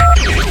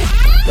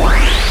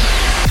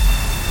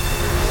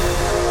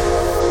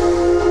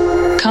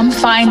Come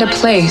find a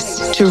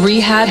place to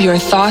rehab your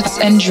thoughts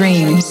and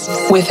dreams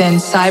within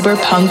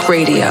Cyberpunk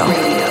Radio.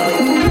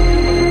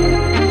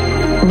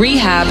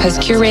 Rehab has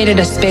curated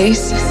a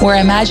space where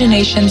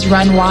imaginations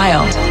run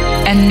wild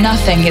and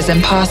nothing is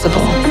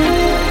impossible.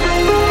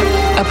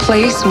 A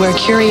place where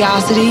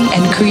curiosity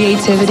and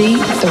creativity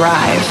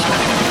thrive.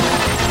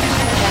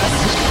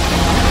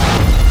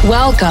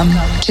 Welcome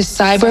to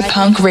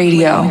Cyberpunk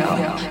Radio,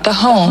 the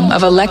home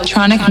of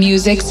electronic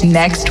music's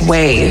next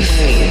wave.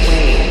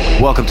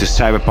 Welcome to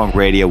Cyberpunk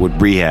Radio with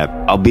Rehab.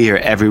 I'll be here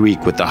every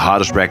week with the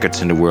hottest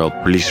records in the world,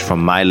 released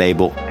from my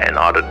label and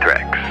other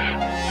tracks.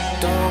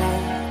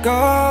 Don't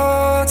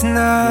go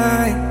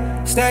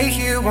tonight, stay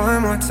here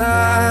one more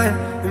time,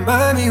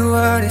 remind me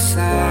what it's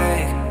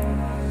like,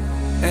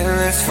 and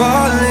let's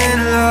fall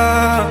in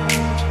love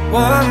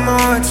one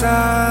more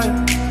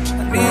time.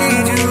 I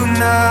need you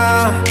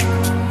now,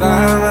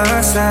 by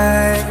my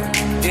side.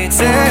 It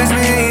tears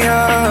me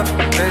up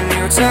when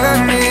you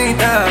turn me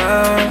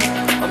down.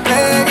 I'm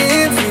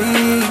begging,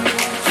 please,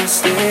 just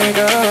stick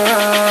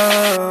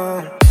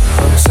around.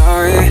 I'm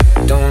sorry,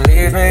 don't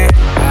leave me,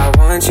 I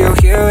want you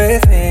here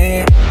with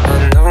me. I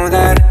know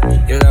that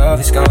your love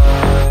is gone.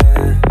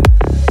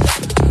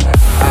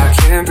 I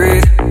can't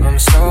breathe, I'm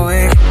so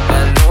weak,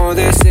 I know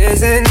this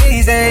isn't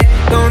easy.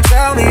 Don't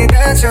tell me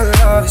that your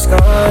love is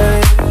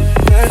gone,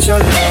 that your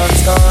love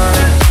is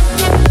gone.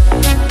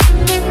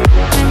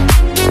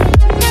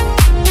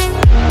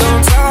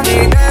 Don't tell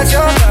me that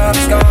your love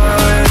is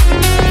gone,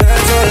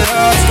 that your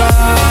love is gone.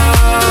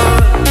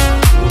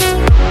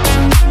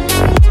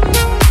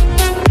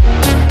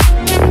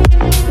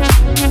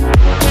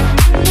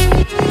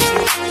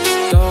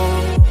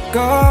 Don't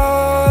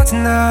go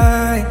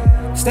tonight,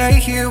 stay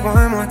here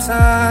one more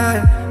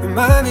time,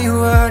 remind me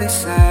what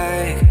it's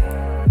like,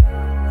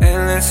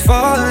 and let's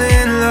fall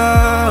in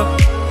love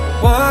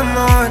one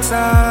more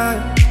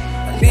time.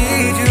 I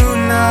need you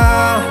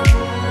now,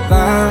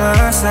 by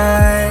my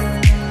side.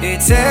 It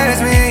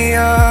tears me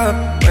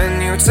up when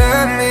you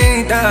turn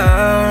me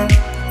down.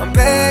 I'm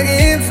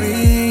begging,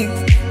 please,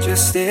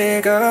 just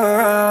stick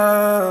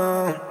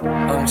around.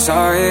 I'm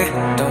sorry,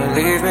 don't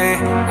leave me,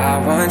 I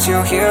want you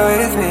here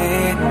with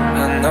me.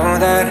 I know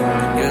that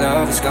your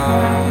love is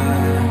gone.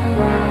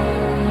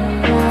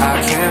 I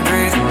can't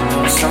breathe,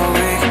 I'm so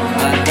weak,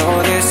 I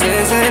know this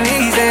isn't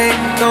easy.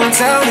 Don't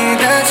tell me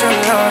that your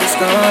love is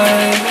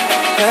gone,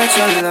 that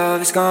your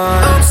love is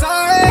gone. I'm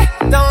sorry,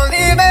 don't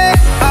leave me,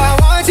 I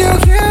want you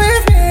here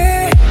with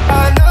me.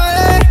 I know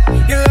that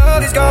your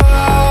love is gone.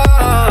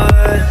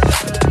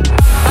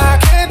 I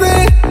can't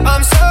breathe,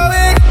 I'm so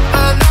weak,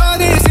 I know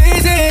this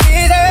isn't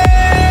easy.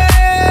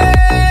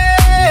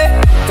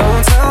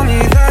 Don't tell me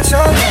that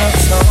your love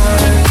is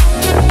gone.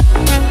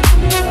 That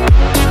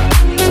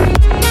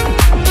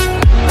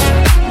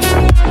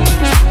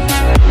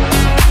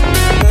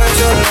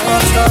your love is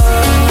gone.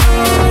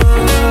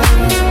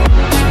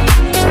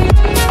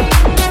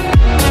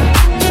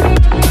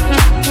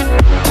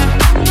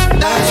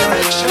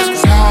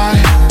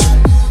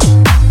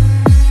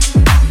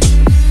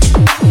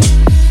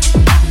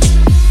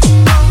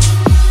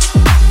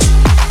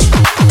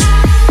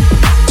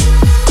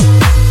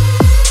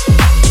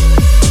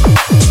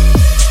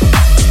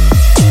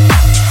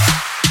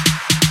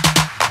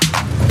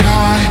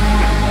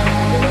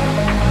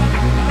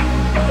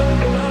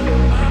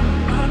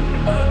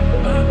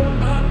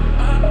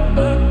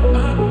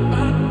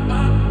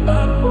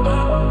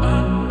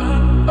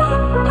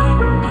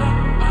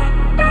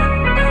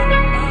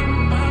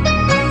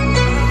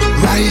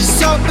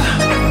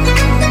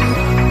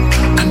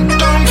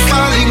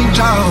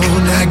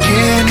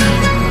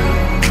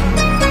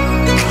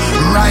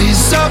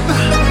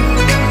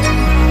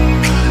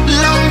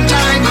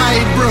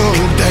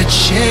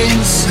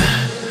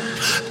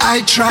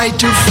 I tried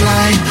to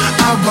fly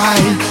a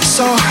while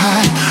so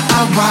high,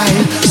 a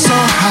while so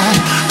high,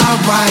 a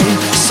while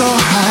so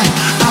high,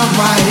 a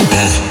while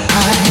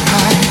high,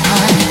 high, high,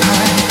 high,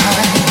 high,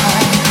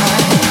 high,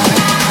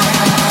 high,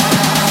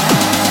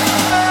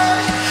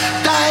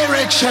 high.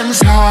 Directions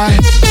high.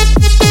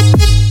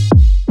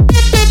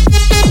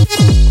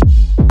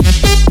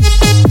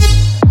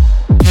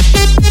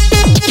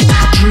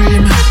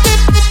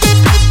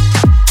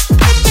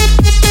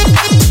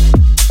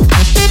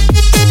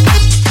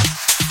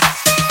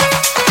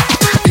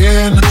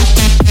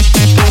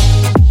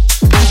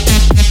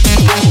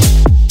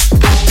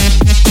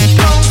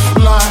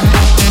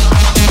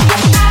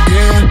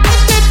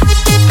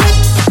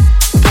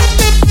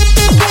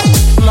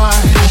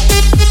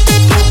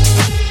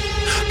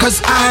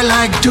 I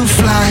like to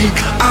fly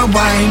a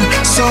while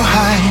so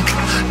high,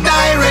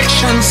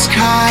 direction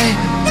sky.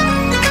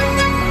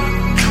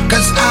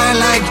 Cause I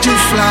like to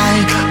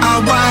fly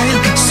a while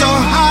so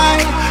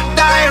high,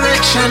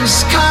 direction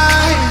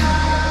sky.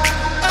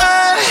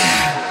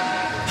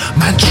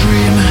 My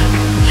dream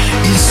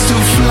is to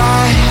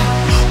fly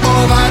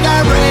over the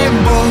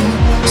rainbow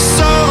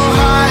so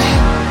high.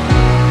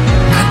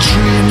 My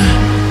dream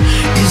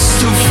is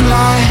to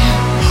fly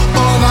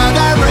over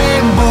the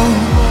rainbow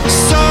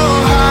so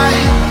high.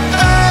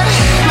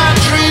 My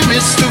dream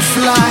is to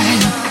fly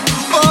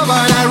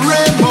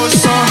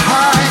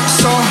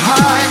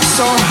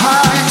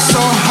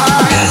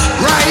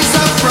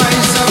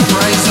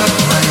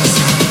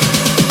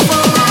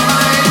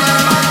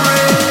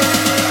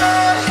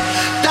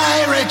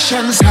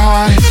vibrations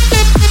high.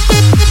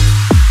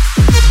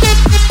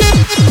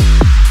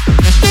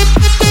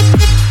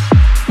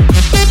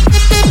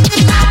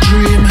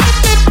 Dream.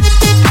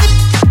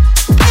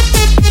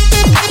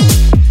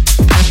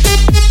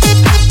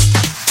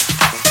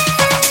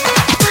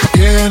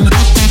 Again.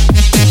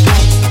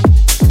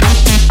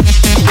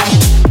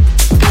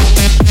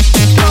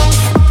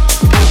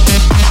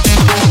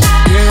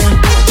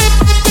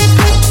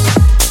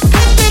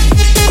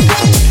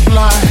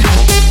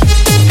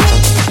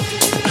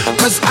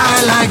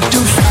 I like to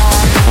fly.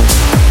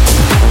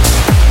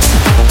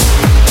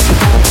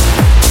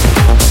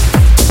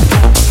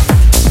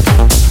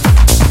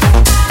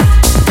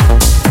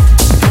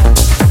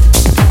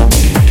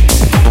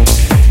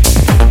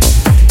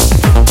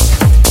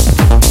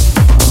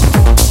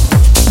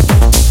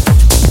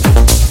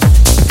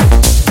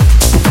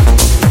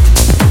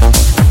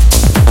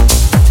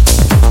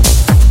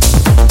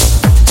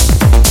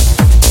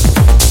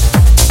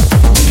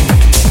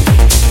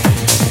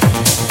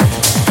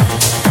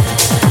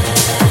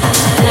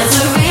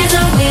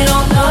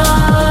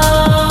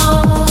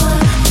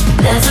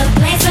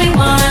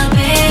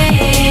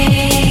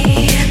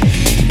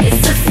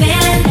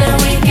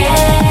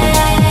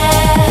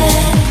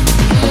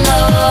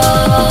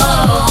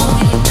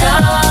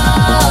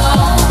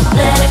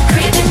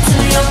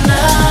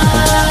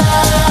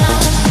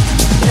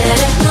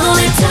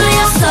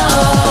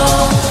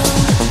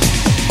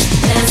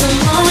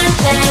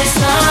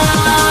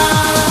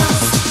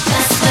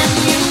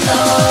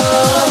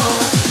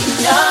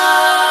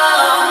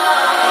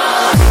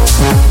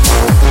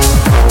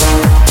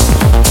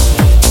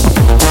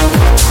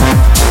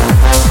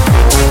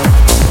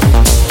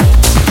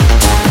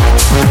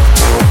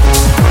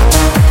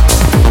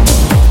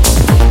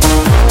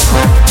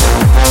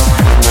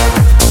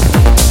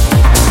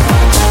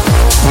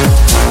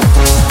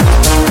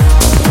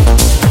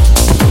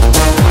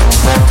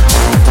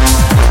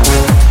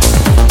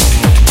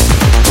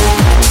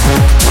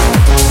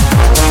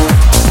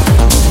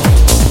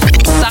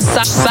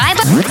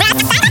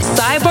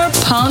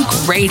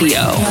 Cyberpunk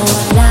Radio.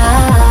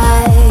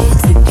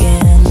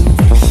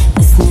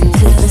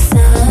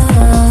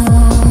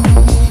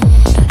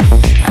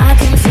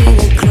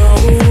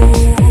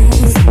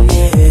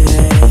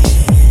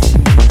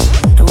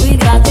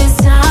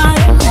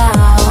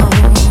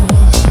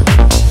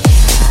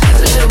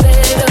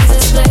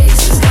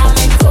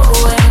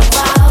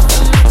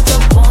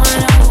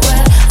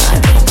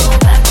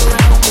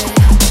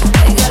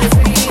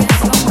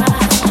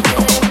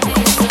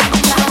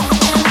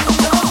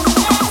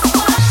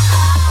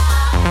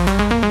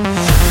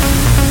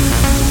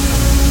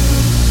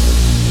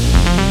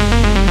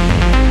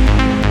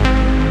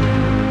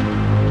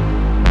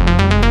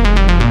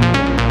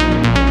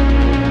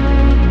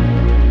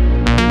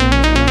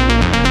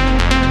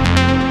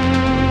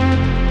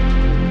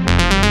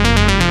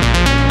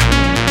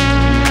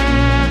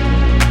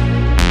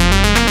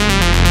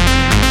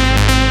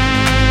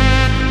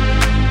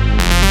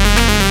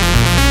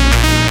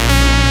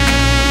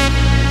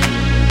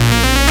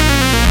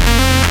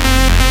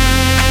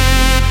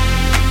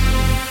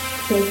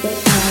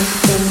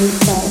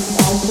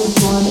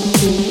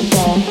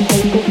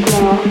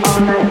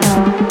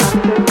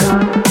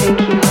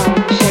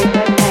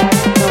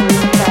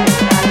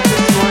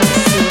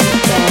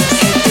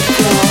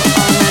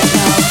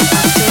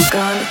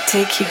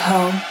 Take you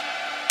home.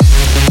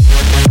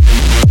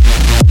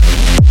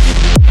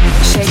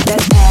 Shake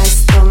that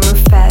ass, don't move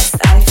fast.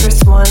 I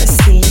first wanna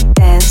see you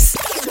dance.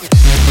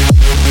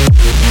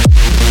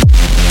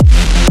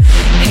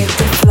 Hit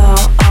the floor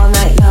all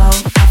night long.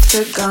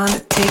 After gonna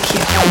take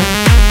you home.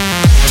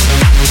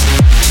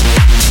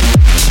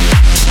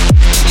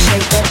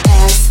 Shake that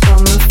ass,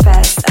 don't move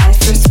fast. I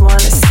first wanna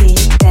see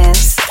you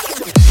dance.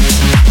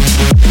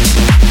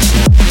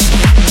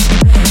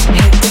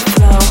 Hit the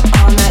floor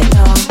all night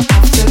long.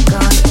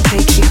 Gonna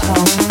take you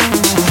home.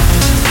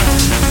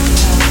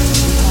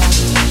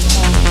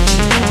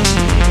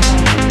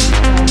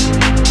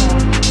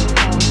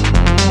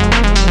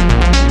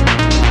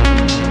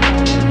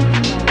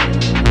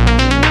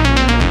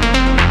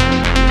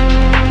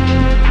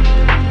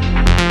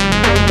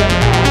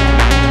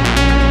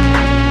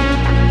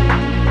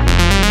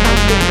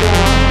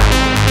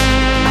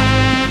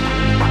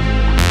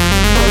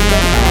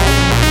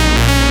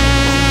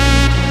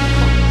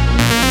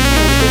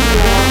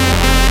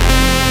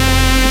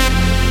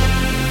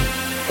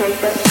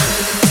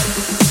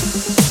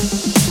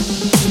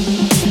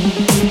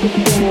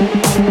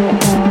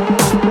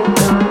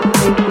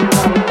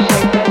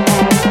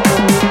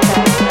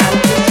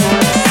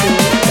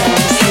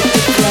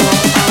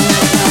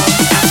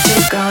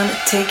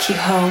 Take you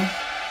home.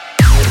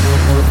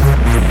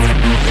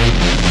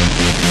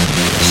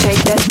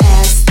 Shake that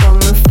ass, don't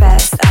move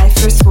fast. I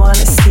first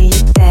wanna see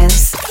you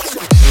dance.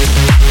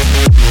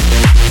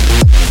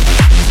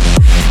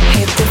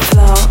 Hit the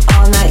floor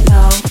all night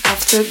long.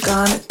 After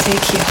gonna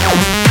take you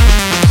home.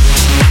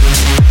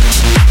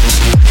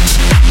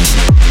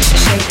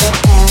 Shake that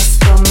ass,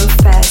 don't move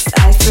fast.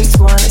 I first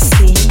wanna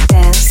see you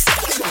dance.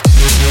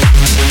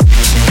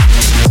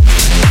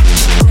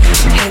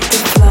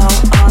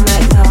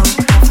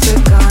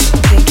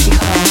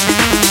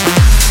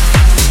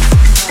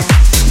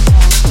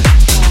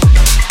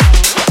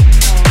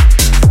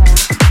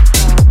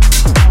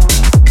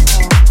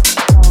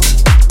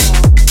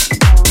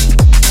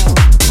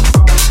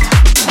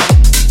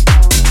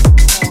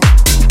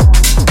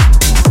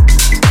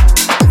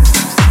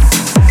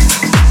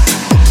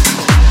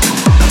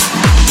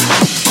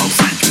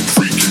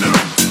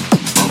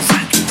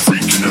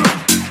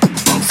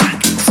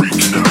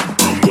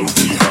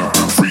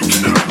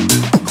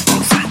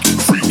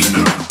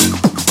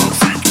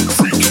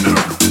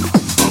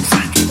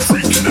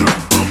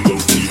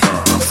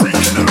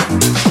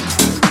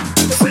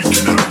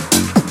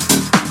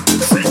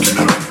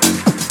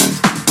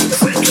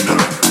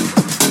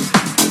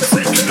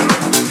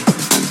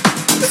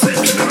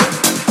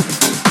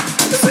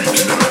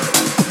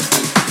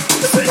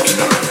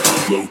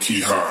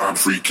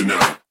 freaking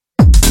out.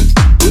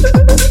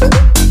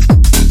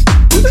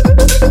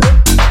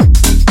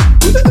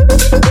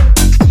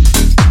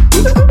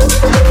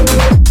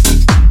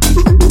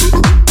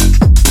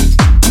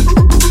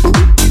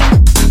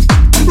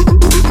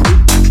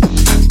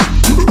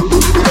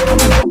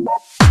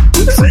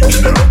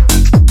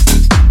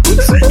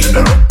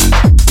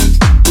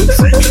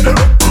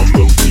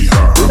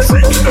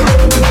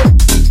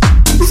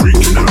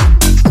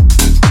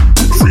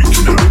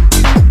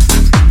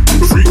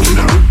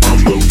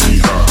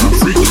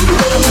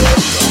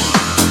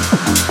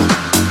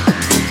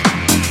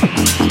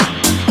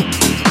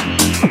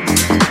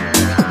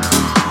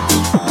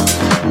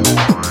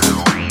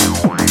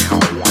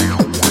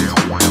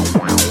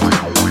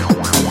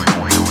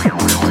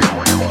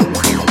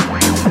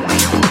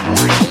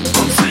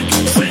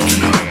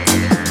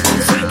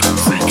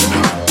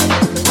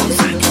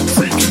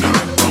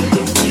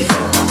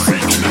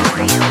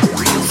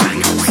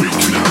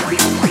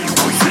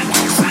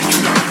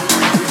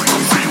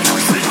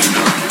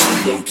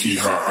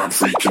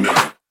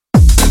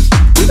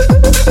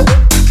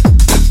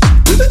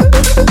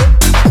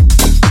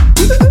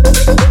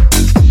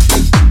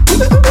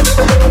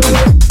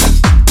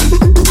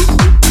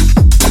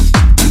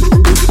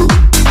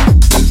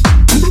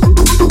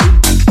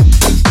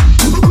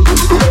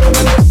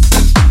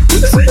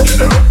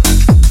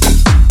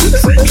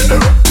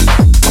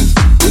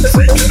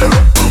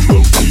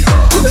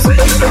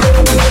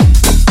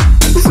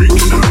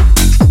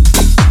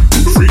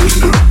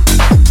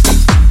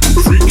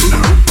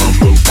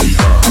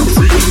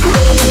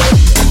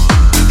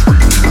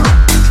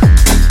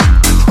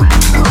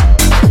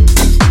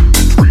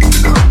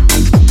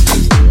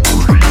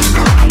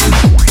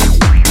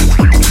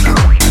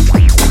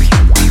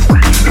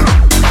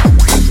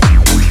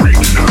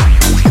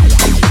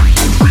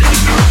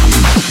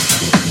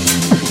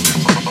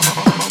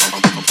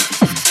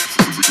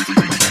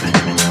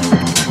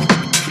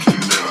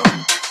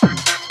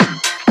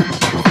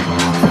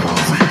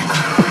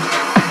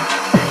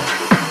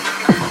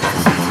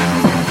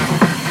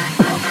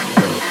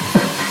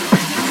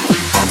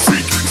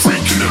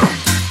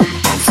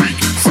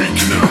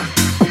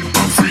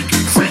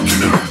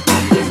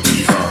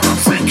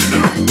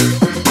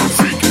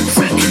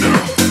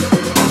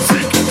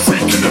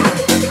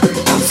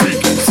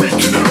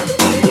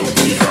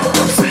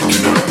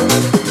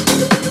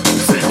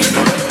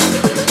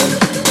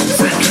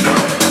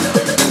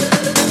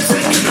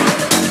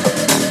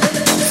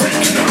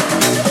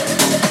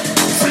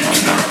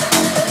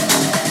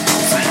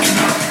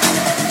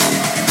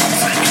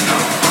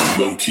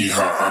 Low-key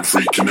high, I'm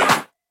freaking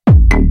out.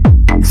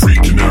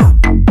 Freaking out.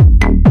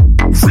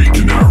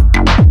 Freaking out.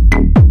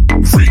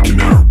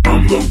 Freaking out.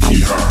 I'm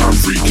low-key high, I'm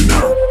freaking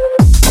out.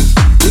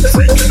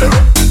 Freaking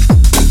out.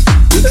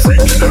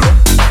 Freaking out.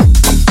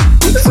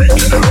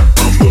 Freaking out.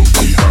 I'm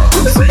low-key high, I'm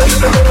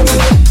freaking out.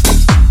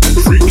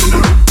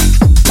 Freaking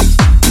out.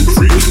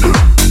 Freaking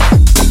out.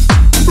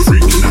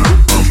 Freaking out.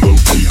 I'm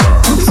low-key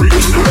high, I'm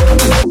freaking out.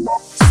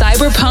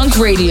 Cyberpunk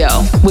Radio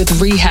with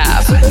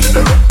Rehab.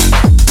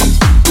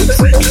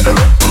 Freaking out,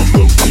 I'm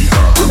low-key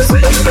high, I'm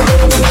freaking out.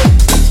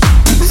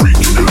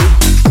 Freaking out.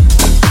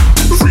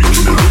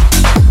 Freaking out.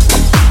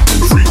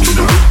 Freaking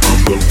out, I'm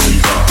low-key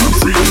high, I'm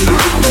freaking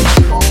out.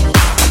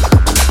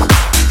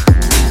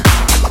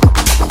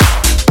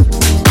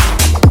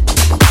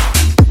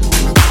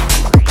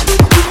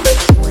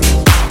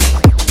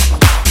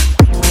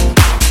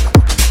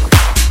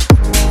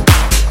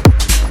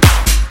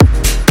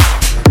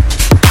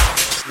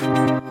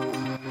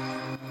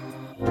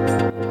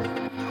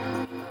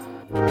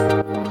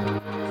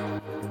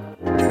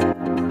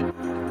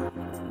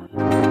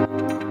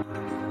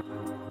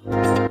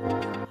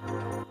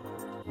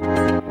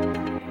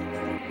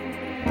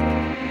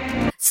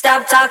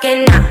 Stop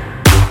talking now,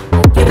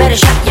 you better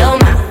shut your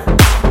mouth.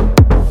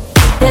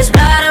 There's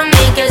blood on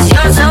me cause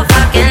you're so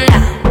fucking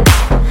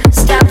loud.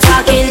 Stop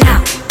talking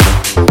now,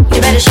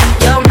 you better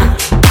shut your mouth.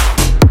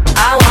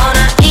 I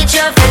wanna eat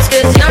your face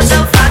cause you're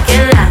so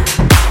fucking loud.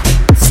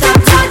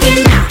 Stop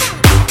talking now.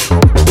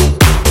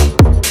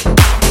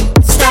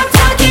 Stop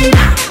talking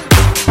now.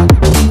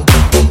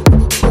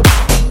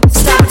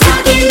 Stop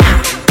talking now.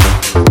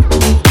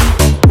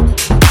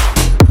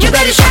 You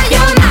better shut your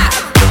mouth.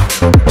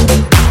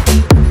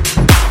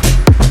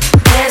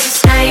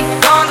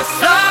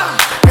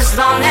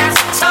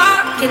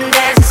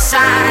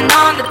 Sign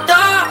on the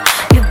door,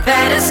 you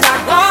better start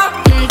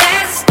walking.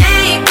 There's a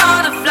snake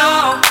on the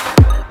floor.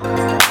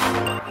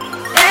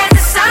 There's a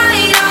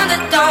sign on the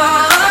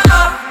door.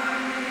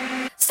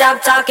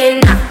 Stop talking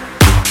now,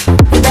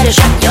 you better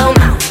shut your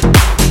mouth.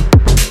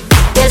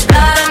 There's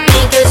blood on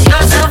me cause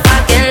you're so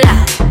fucking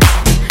loud.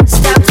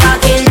 Stop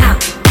talking now,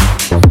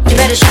 you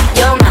better shut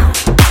your mouth.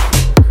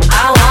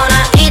 I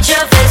wanna eat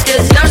your face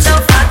cause you're so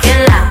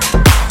fucking loud.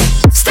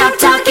 Stop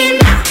talking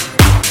now.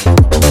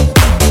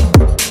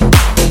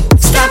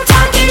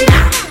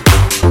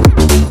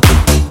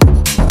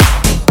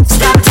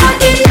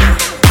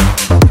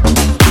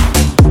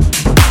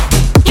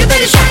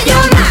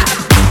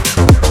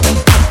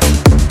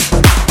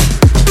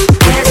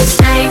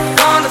 Snake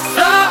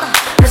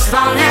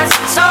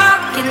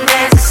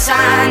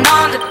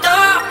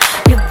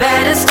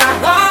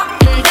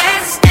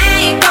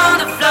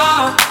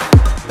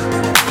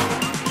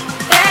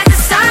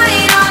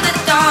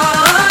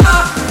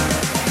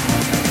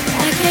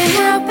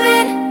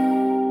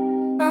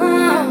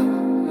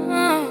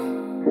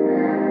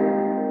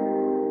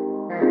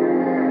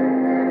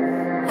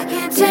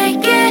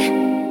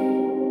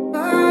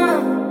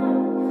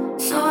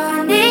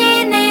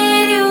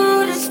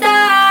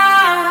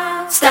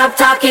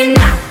talking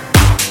now.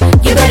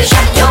 You better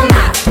shut your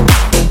mouth.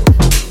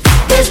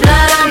 There's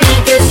blood on me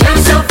 'cause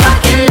you're so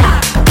fucking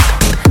loud.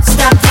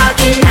 Stop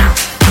talking now.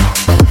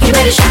 You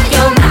better shut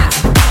your mouth.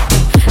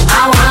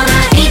 I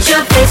wanna eat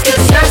your face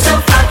 'cause you're so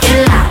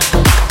fucking loud.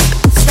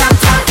 Stop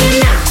talking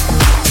now.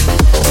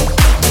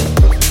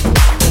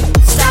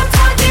 Stop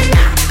talking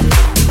now.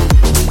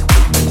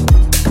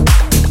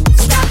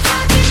 Stop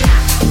talking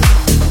now.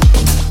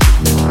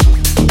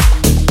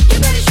 You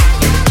better shut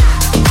your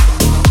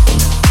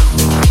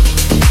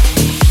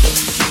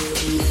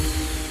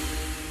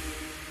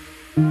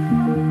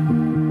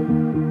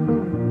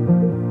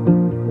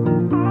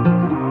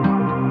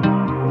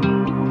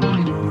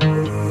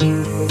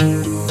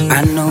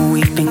I know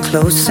we've been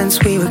close since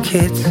we were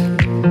kids,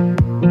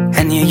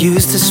 and you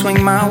used to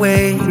swing my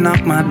way,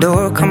 knock my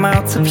door, come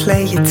out to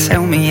play. You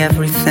tell me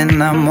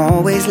everything, I'm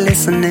always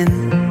listening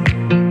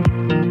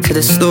to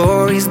the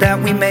stories that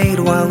we made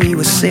while we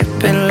were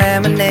sipping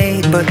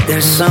lemonade. But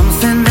there's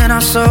something in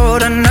our soul,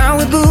 and now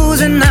we're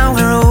boozing, now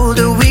we're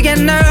older. We get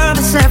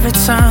nervous every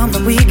time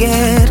that we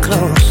get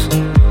close,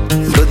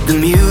 but the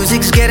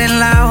music's getting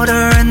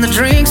louder and the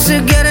drinks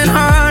are getting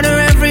harder.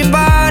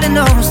 Everybody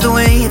knows the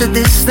way that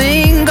this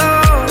thing goes.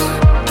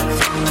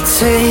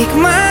 Take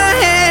my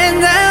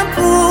hand and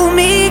pull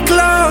me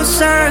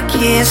closer.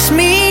 Kiss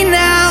me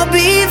now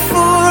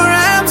before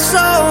I'm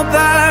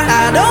sober.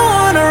 I don't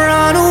wanna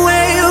run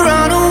away,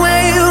 run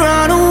away,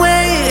 run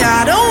away.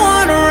 I don't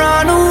wanna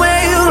run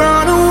away,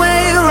 run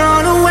away,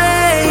 run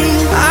away.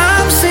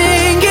 I'm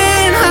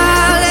singing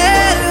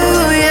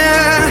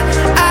hallelujah.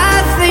 I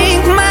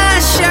think my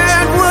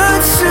shirt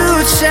would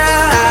suit ya.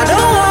 I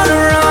don't wanna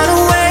run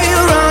away,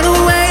 run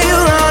away,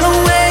 run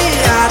away.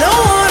 I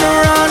don't wanna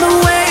run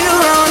away,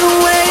 run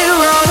away,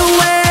 run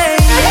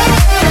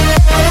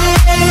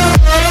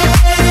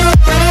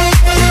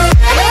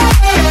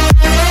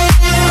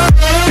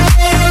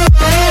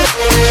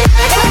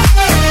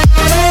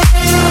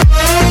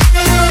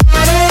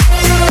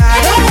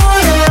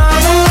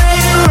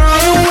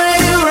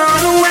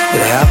away.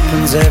 It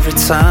happens every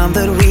time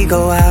that we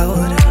go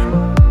out.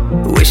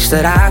 Wish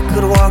that I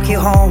could walk you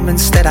home.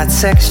 Instead I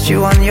text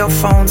you on your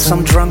phone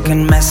some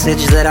drunken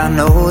message that I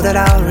know that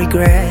I'll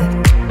regret.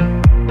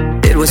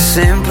 It was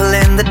simple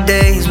in the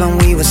days when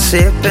we were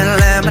sipping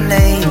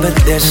lemonade. But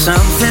there's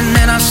something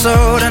in our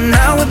soul, and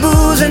now we're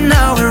boozing,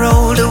 now we're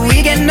older. We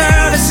get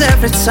nervous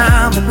every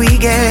time that we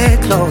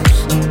get close,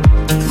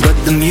 but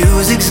the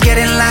music's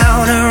getting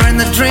louder and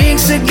the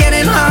drinks are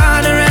getting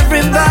harder.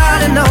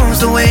 Everybody knows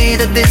the way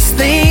that this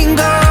thing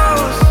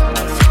goes.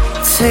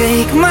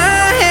 Take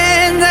my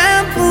hand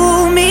and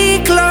pull me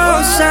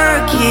closer.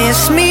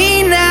 Kiss me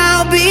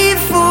now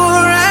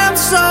before I'm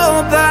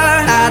sober.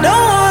 I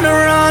don't wanna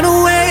run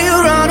away,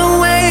 run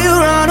away,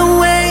 run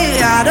away.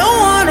 I don't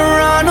wanna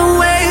run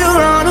away,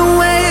 run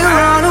away,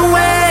 run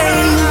away.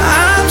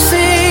 I'm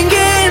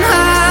singing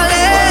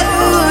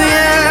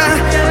hallelujah.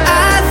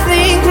 I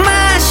think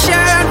my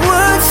shirt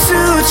would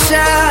suit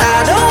ya. I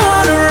don't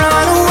wanna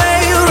run away,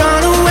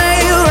 run away,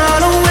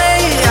 run away.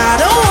 I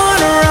don't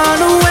wanna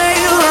run away,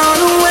 run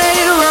away,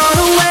 run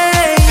away.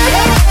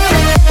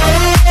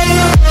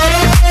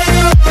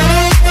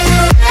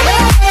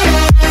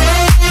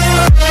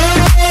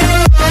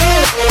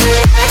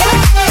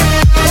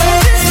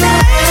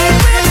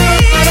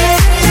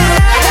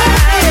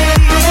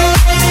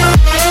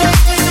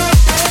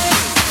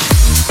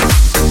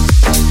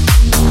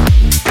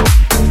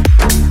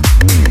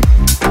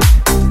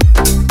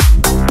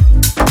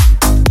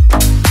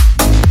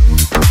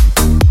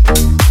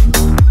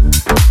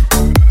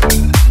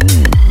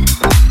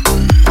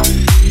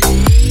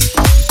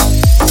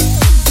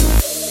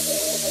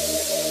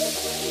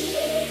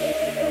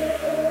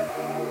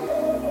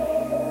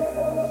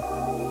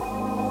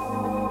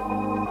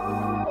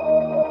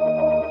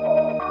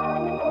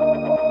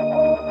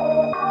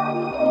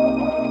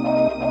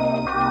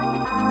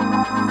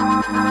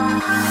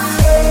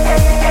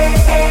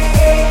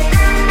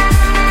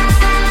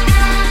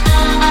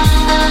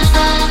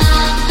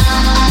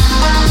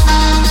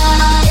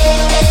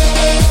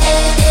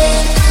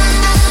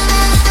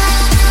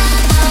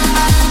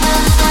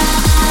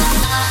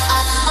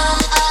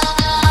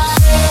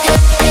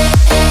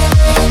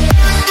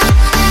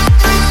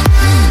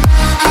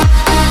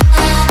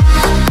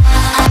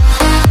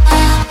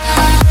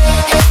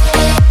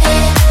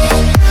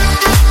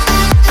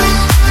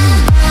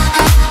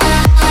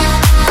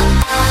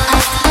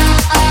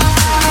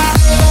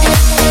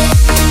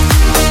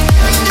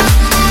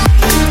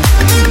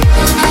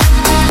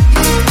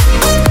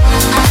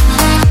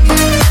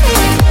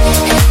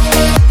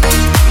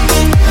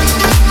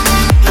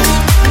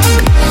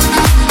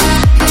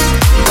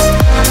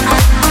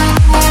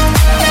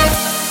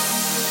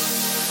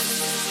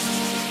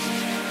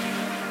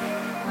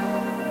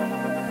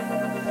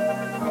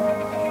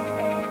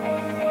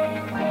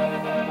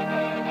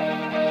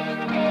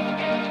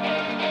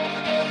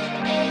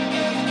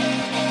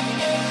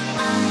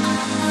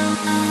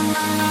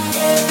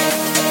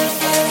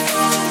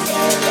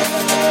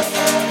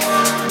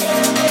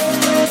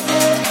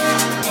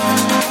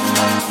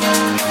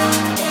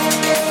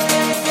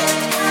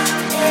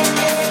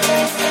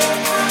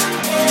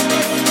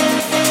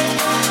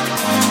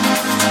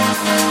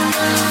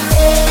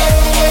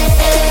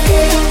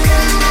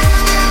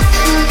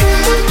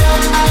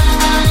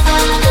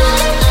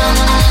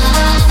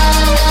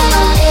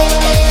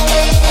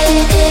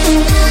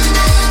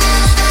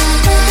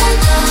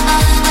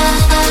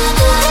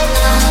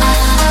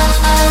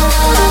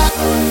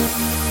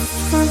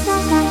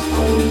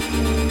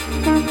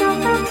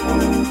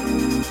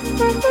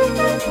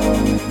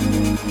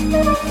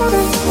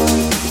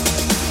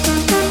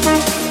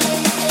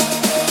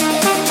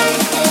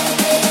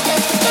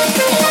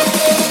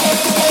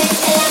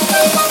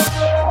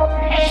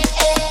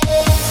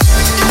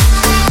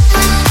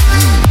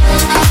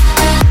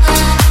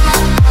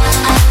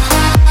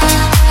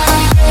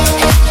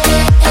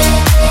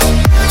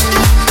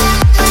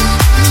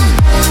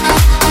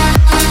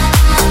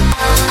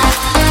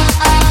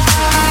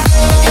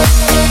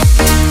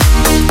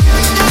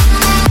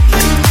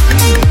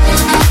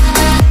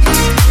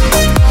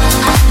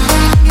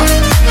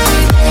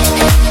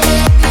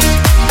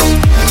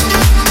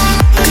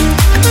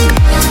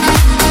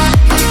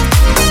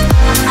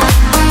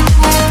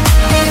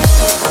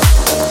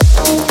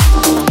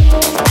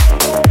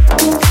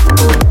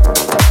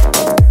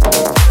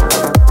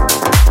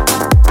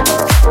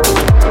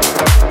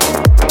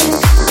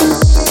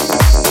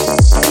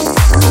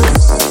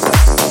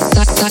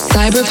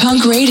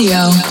 Cyberpunk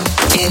Radio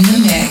in the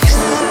mix.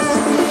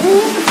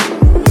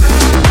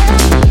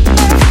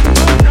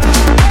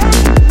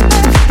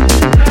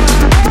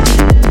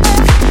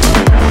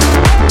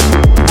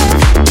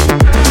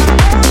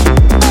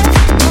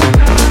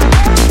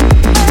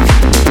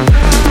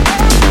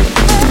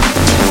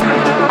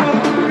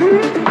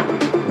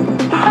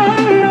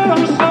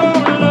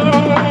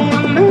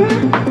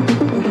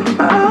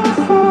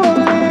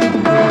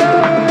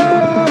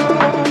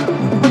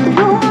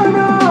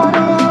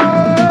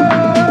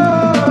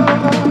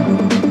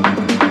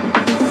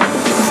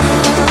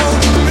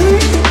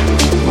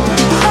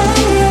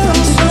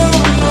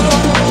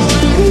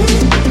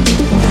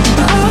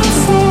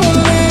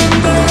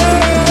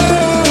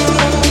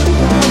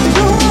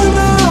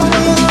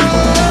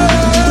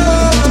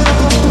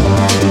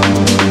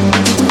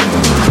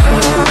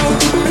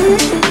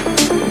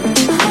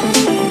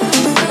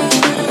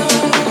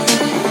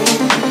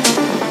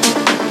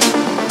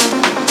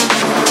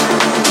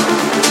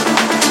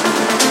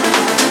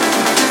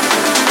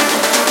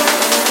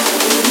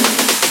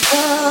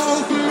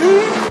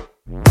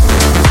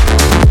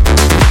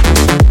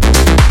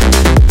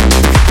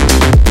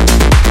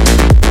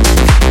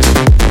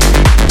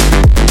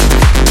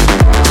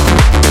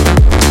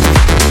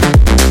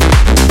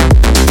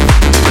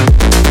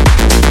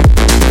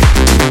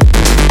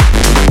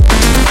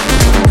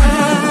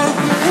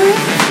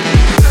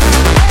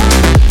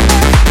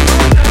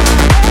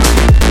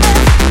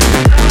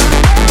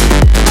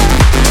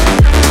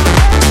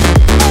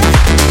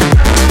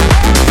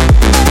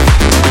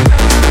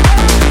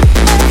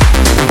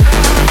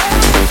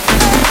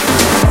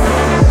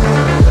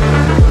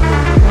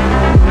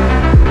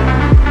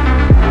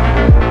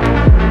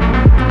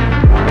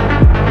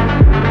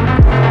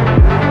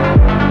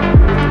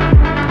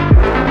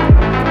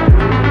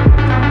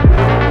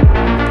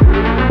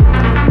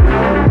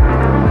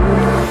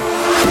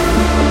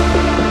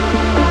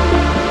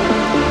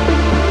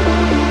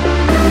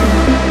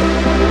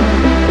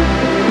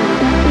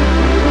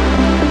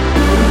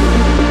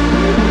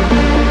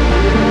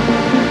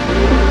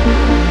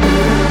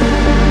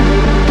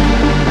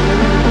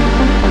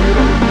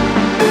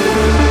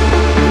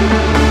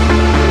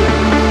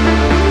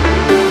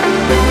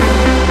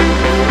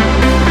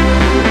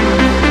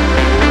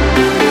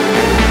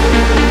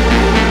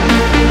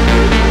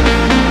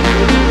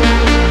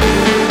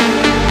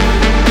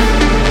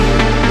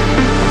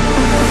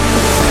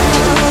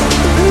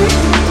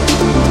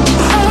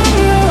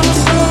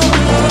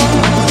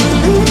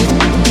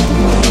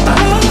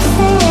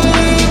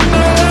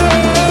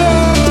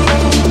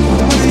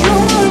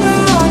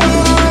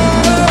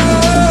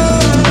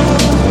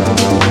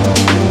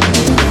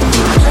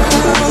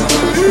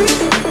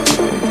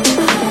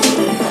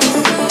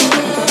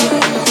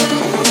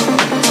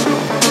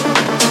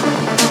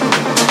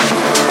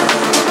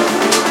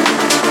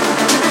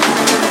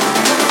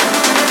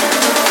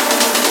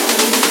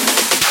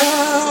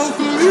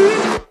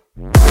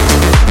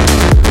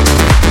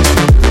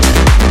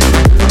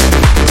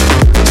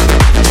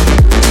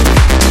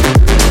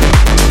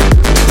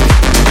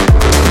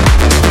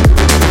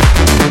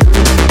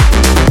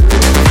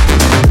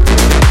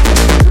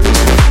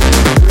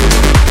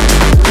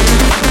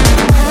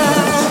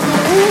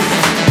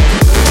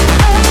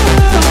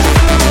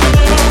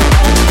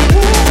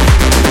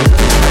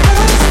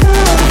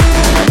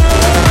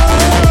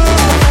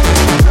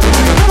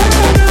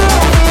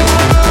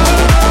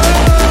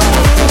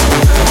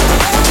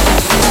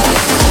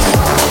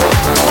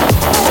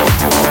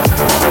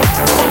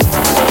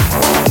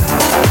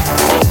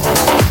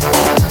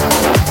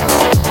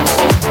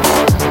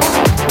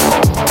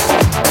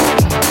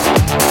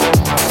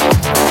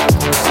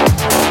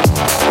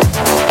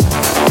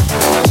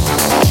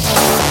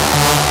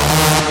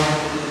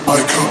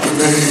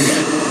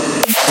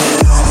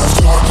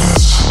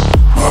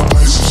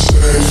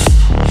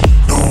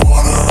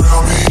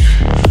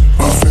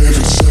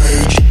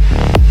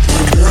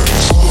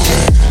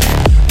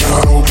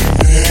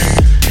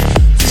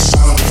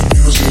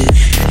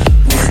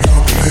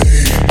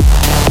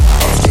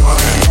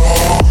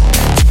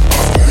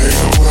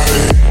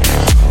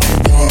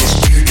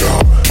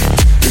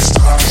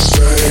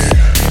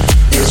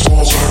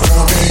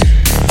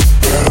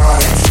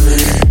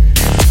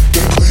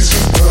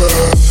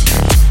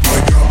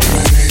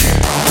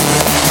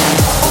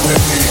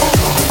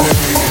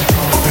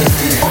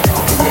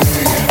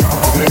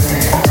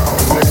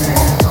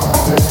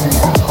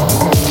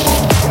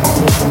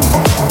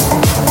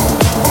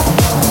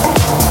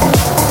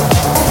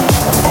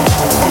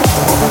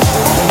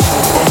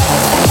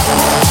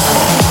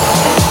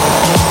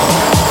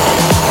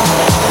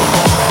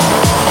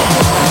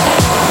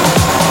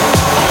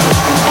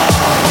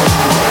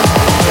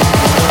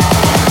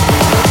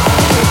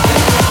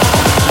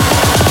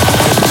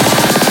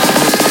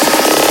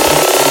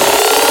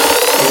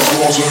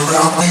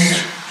 around me,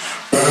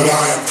 but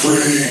I am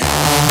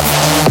free.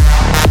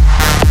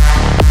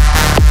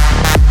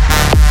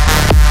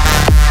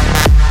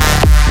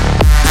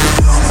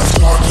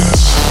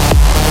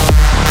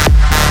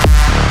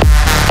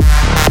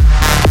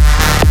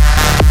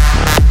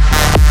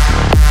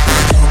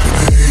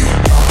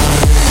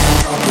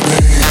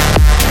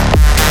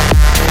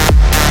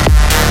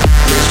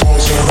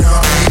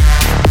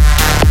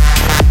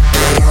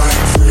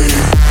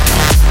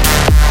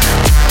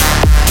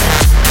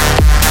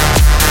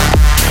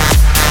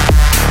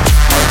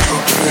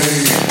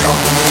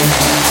 Company.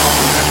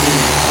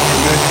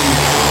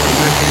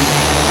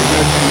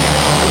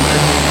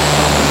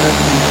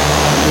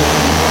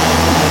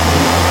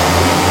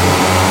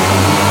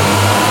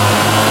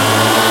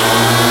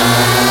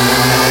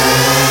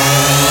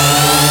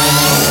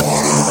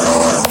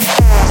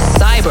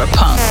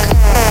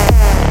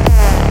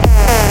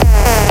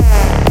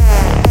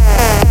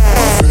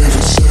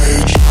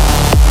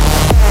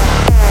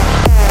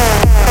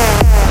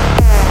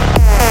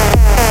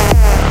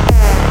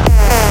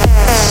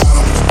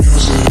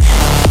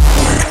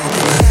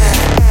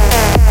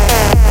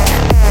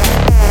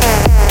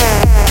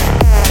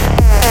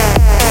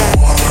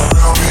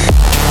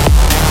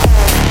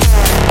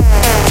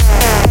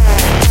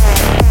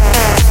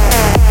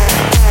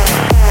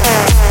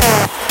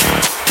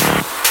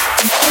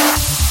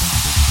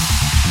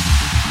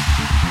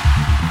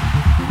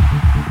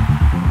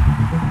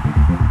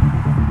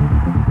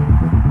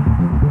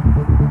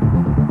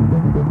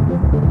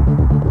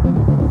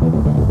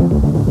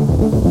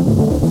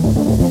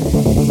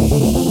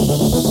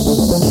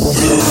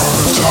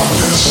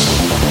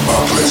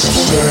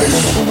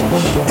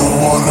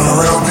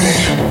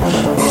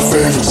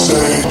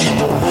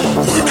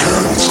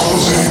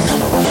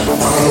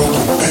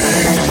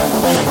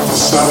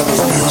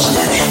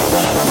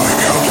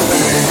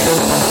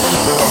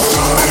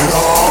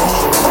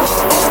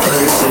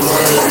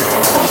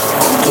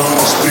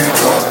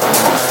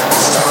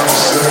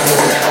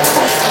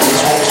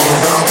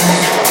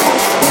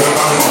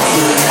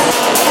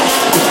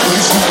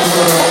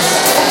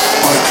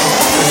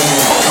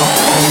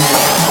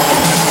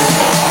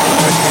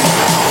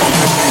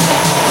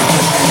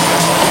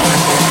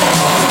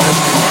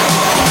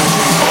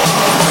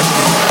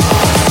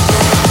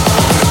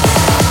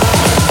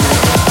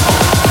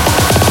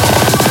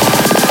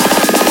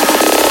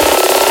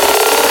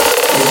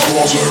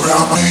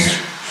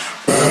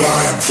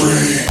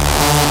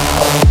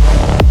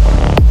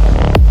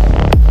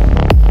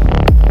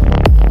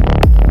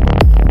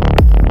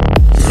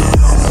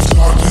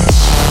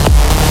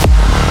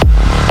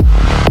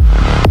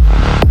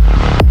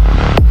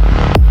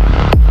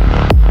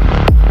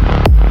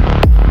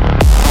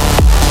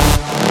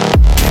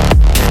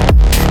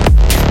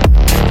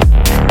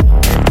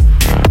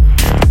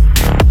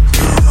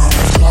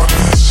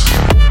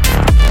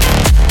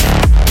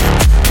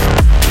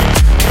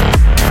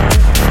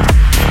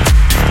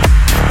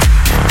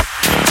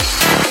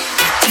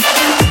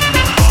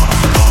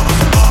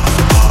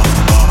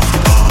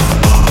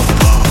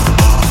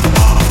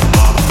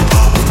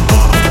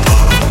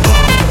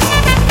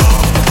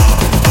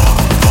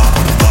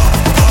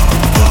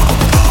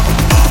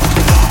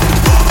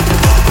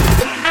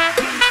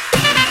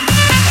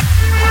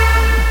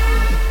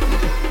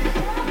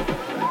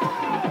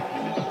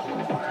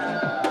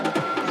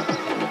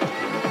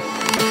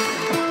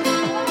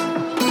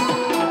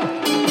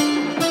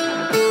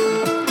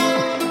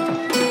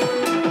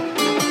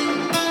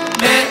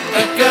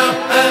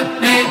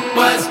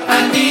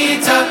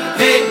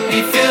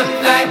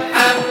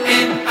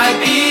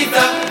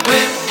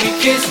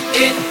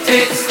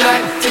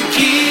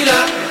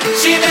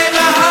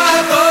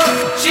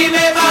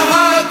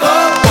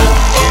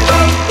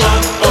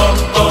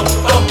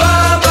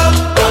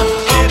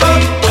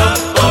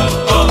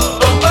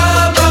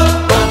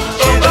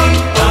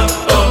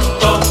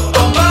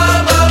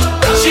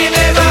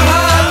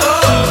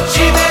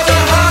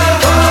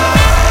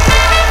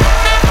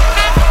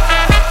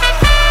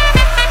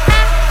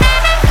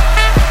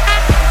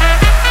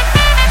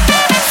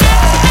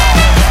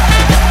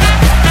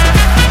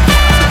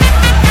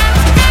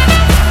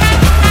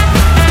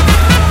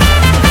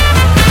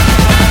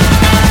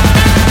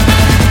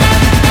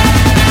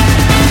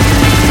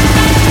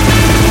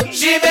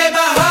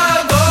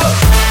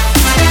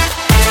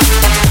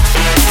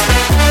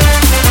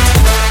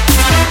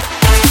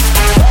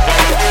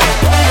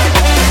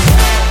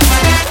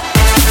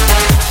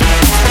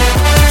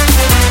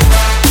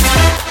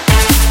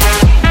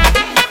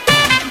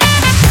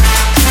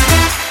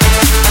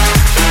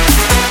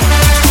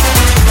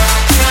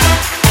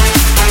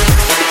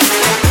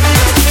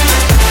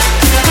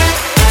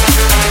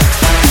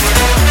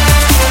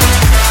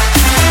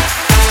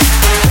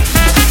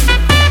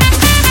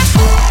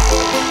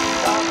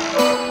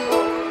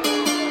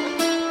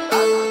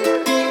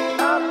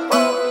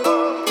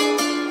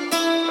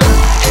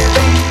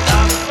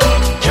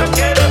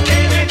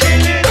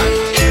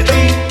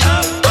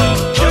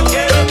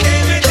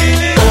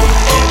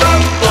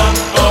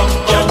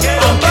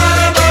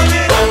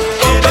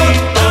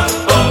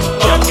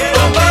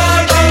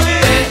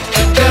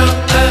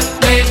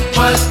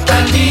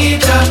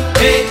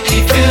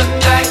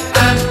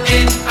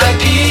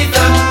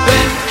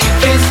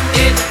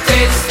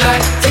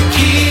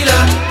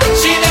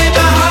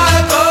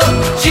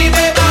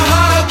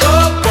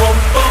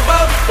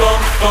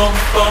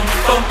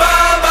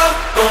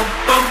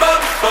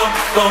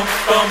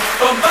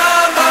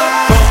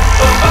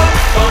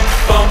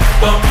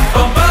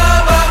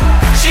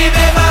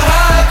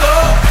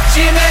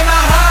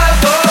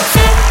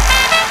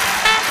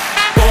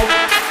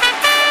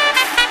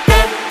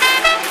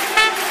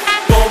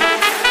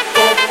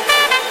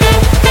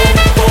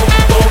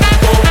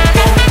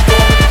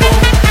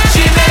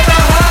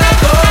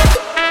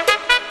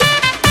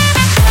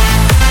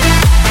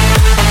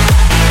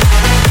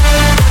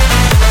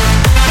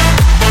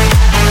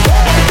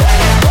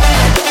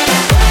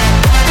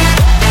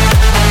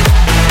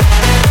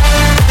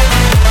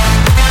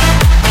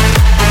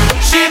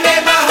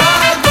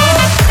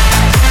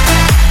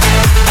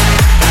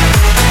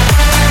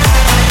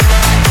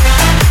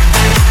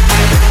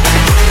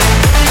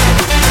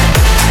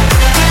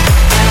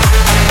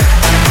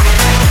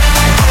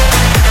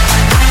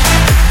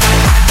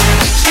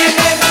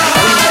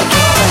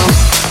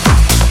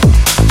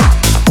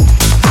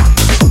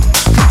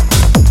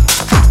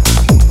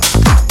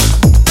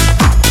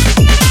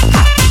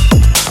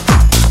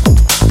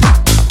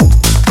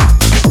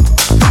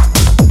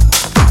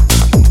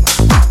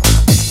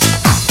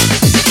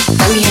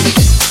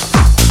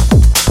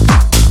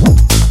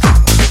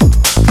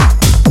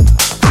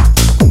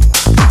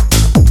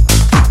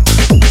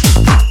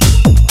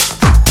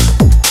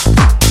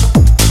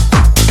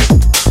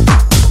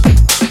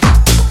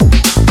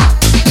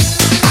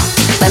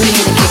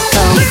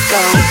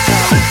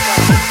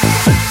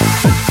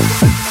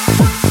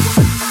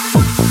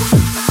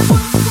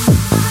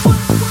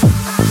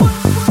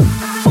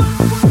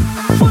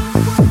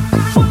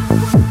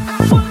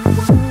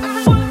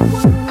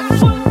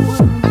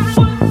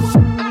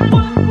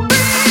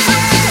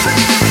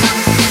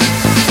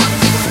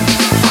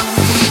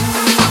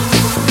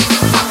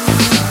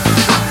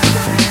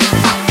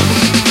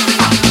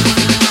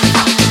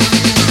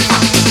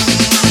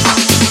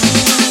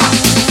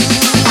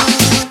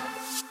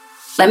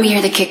 Let me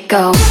hear the kick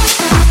go.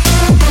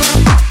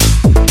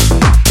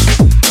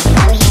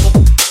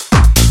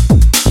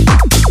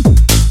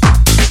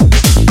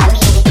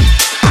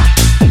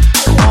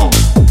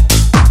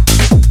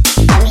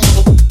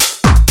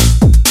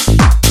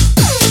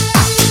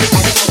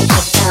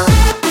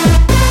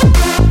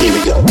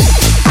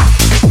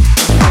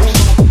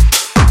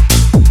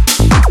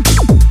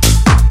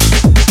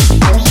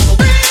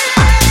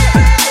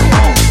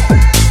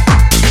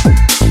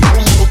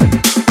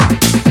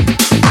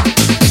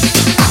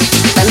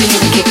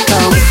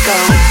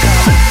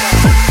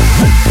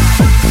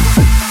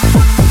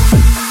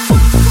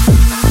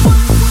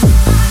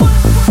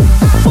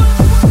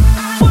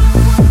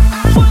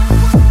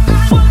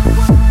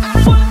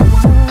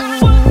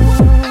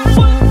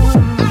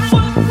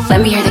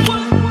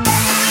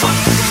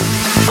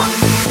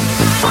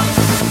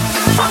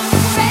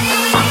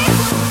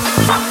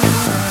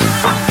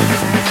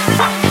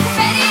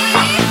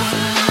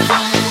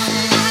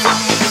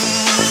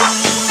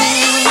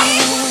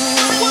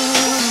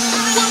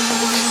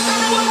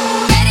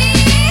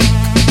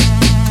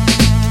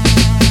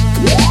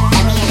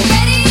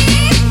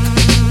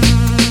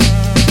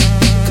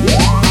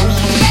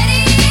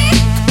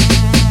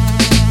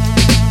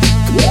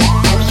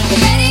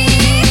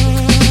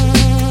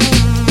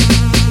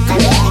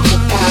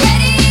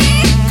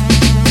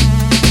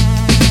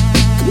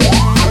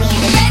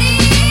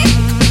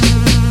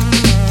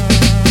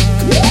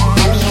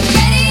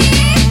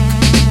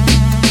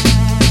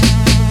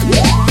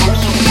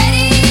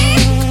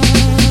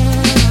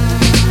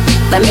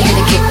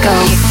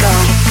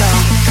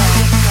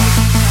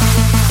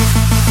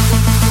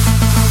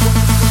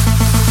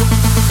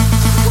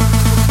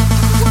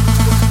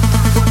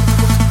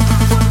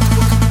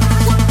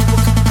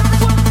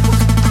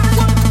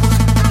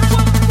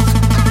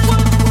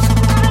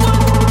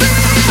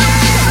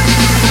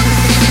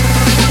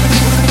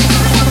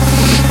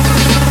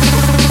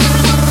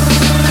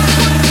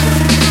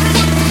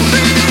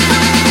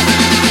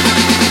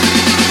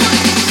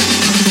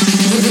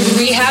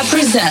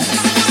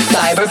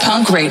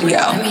 Cyberpunk Radio.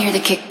 Let me hear the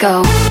kick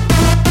go.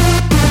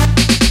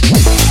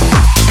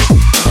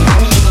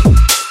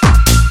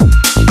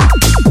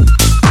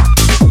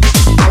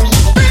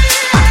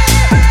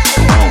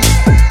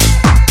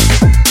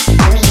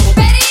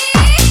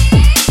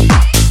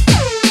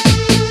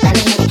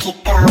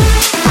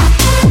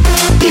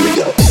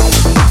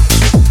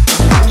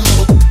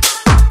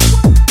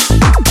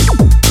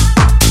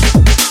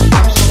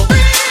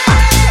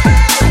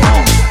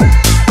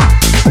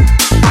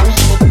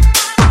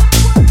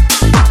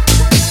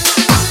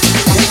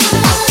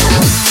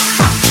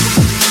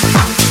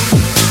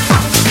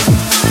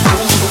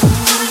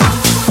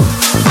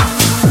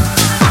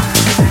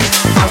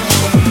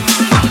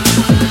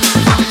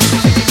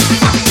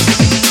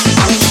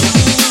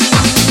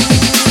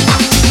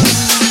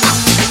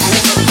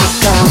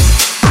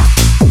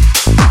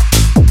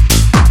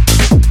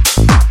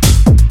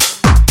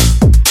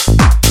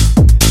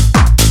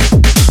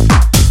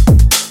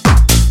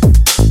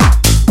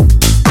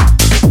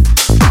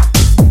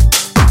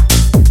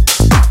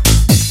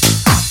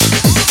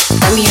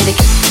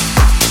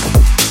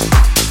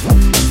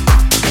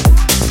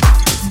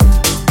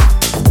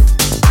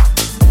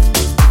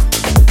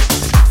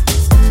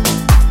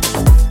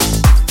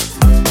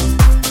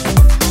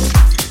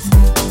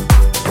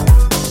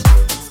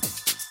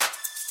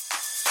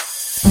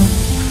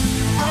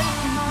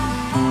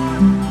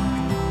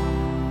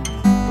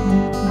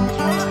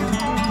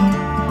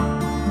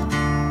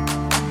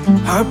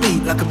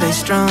 Heartbeat like a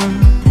bass drum,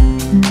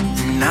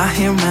 and I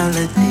hear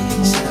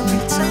melodies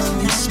every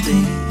time you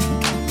speak.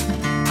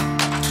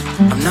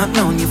 I've not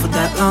known you for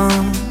that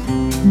long,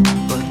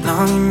 but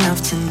long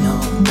enough to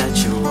know that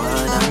you're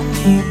what I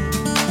need.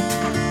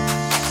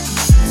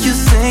 You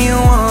say you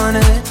want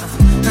it,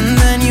 and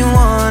then you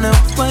wanna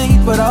wait,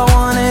 but I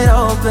want it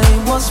all,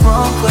 babe. What's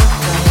wrong with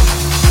that?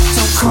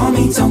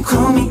 Don't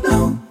call me,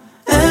 no,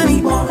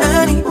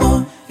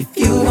 anymore. If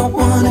you don't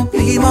wanna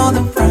be more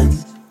than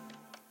friends,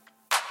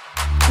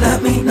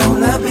 let me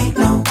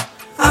know.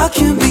 I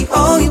can be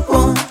all you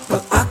want,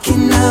 but I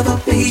can never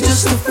be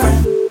just a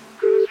friend.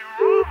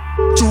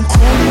 Don't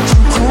call me,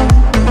 anymore.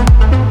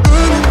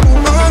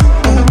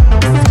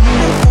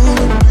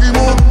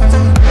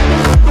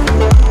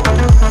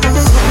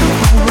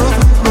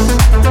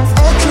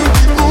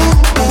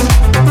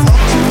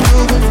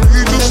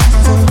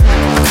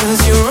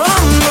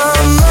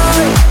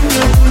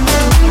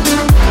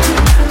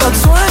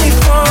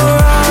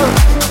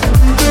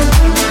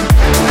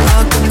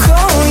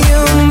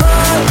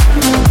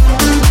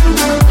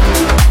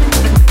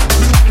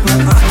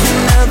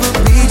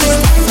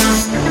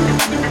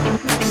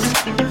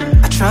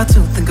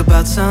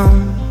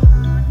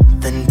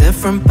 Something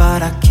different,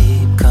 but I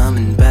keep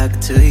coming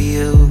back to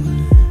you.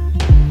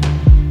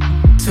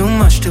 Too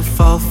much to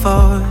fall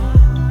for.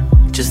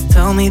 Just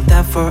tell me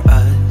that for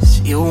us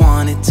you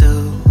want it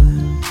to.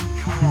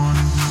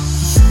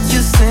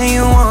 You say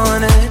you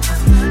want it,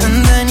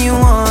 and then you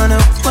wanna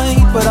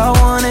wait, but I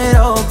want it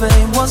all,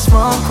 babe. What's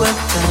wrong with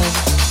that?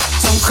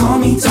 Don't call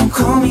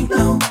me,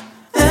 no,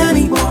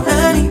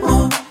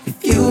 anymore.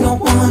 If you don't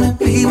wanna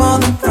be more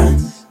than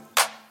friends,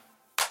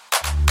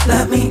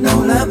 let me know.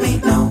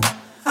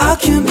 I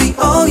can be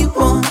all you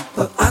want,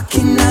 but I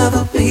can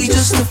never be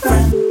just a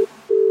friend.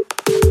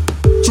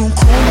 Don't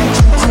call me,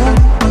 don't call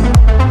me.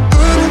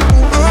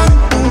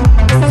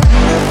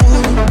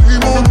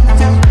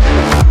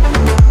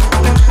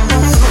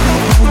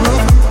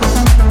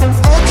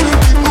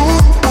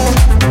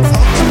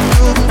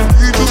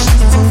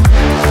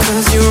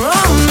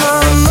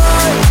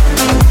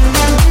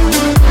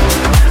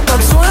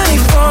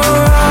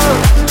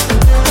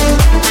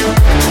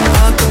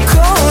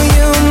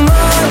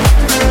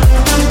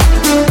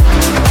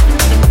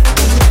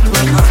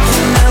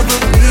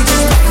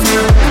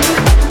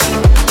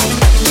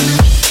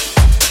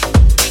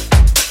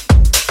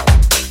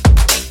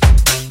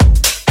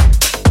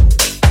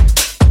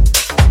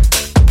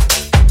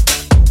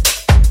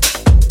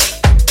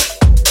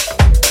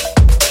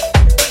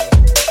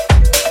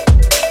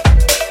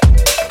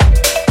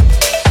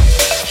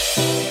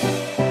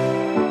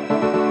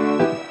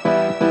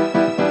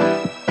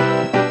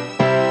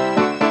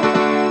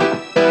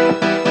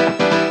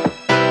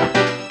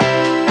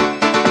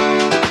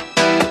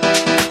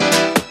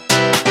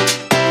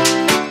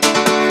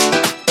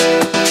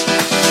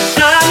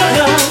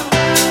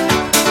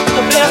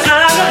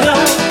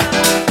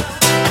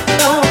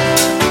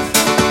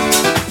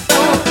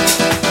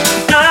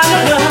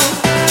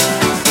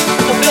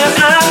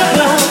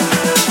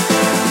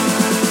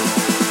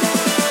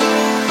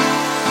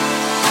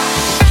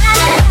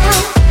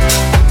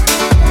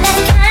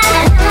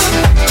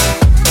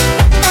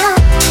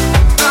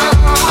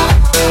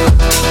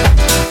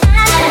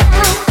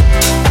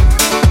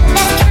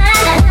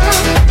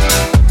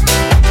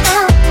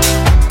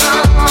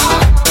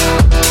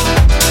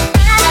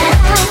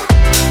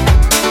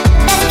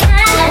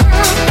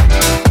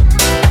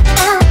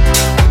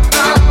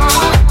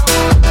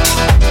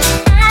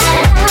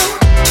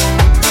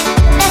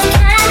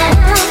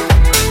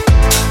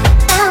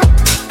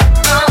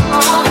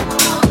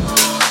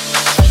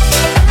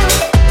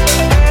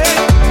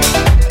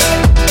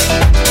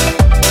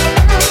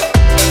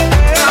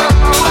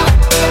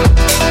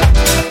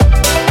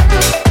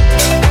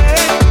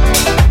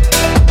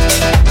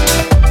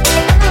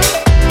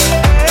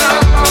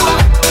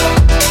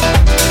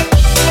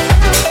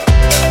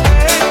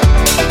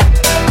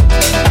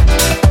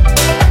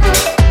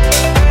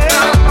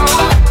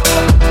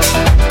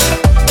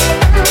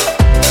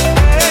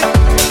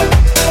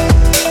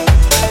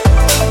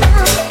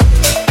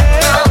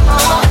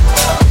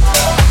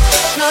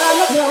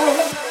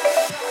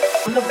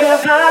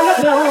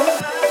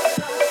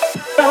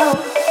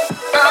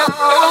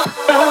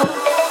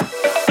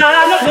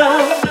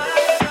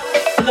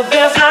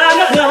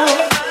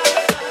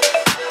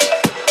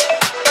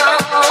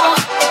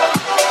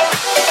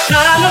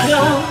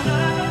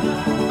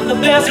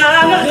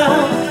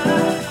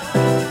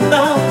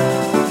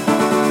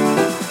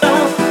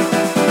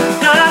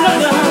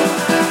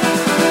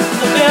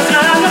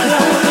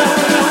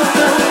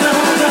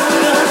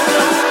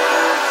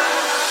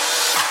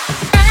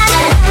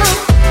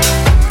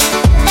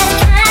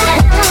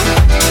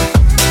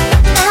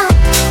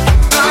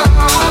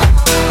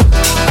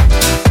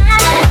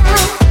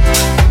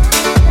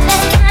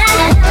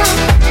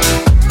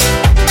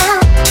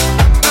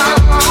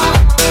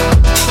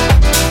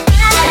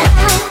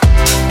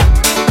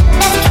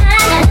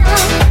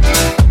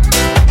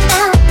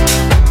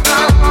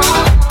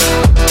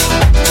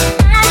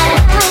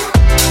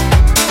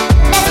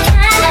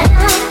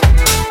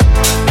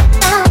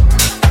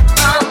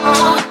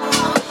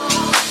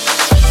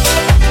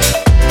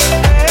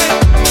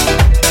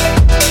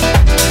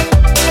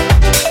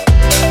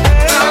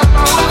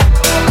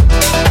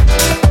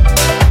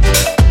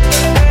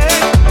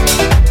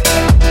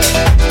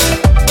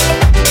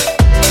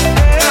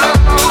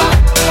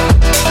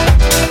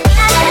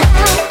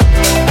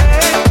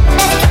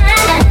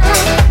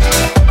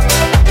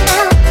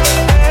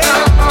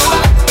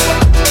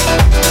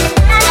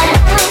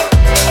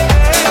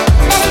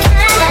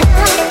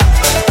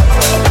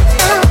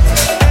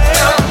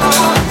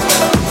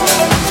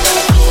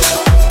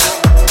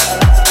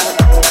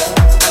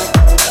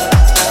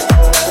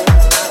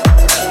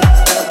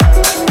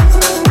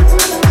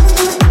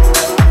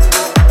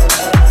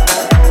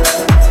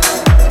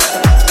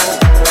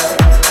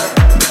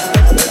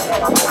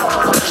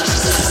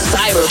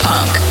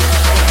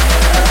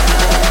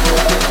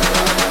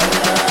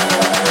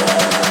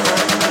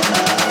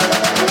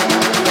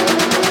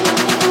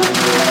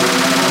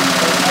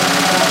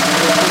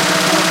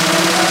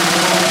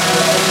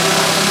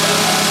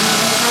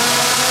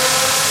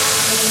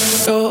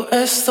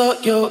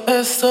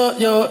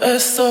 Yo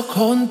estoy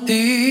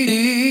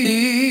contigo.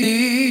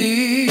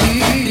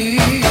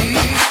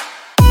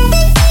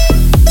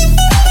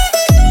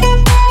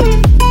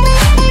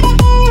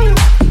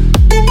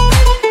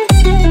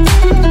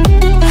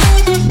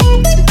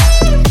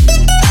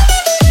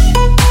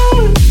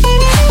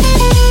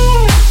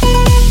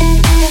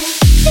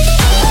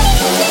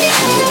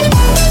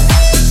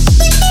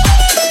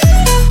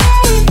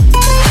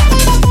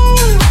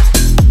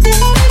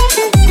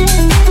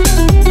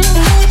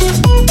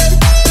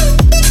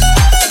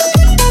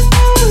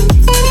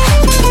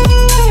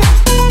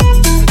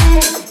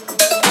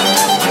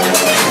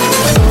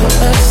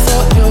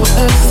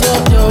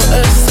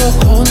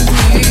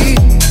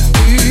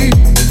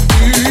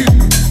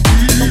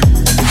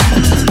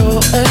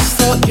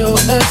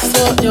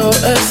 yo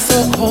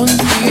estoy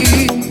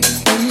contigo.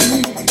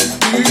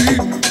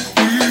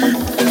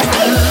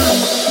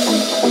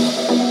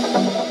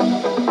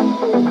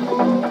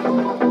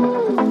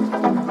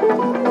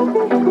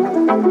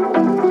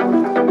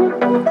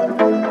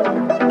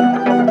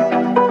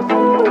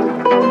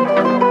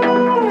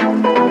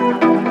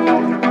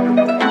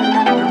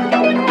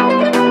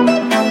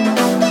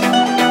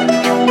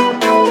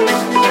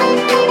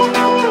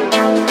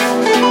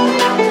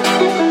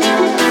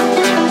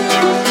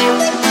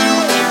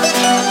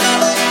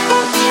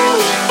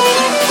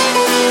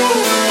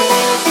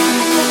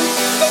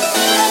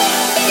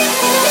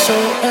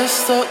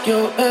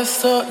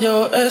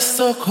 Yo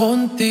estoy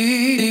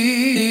contigo.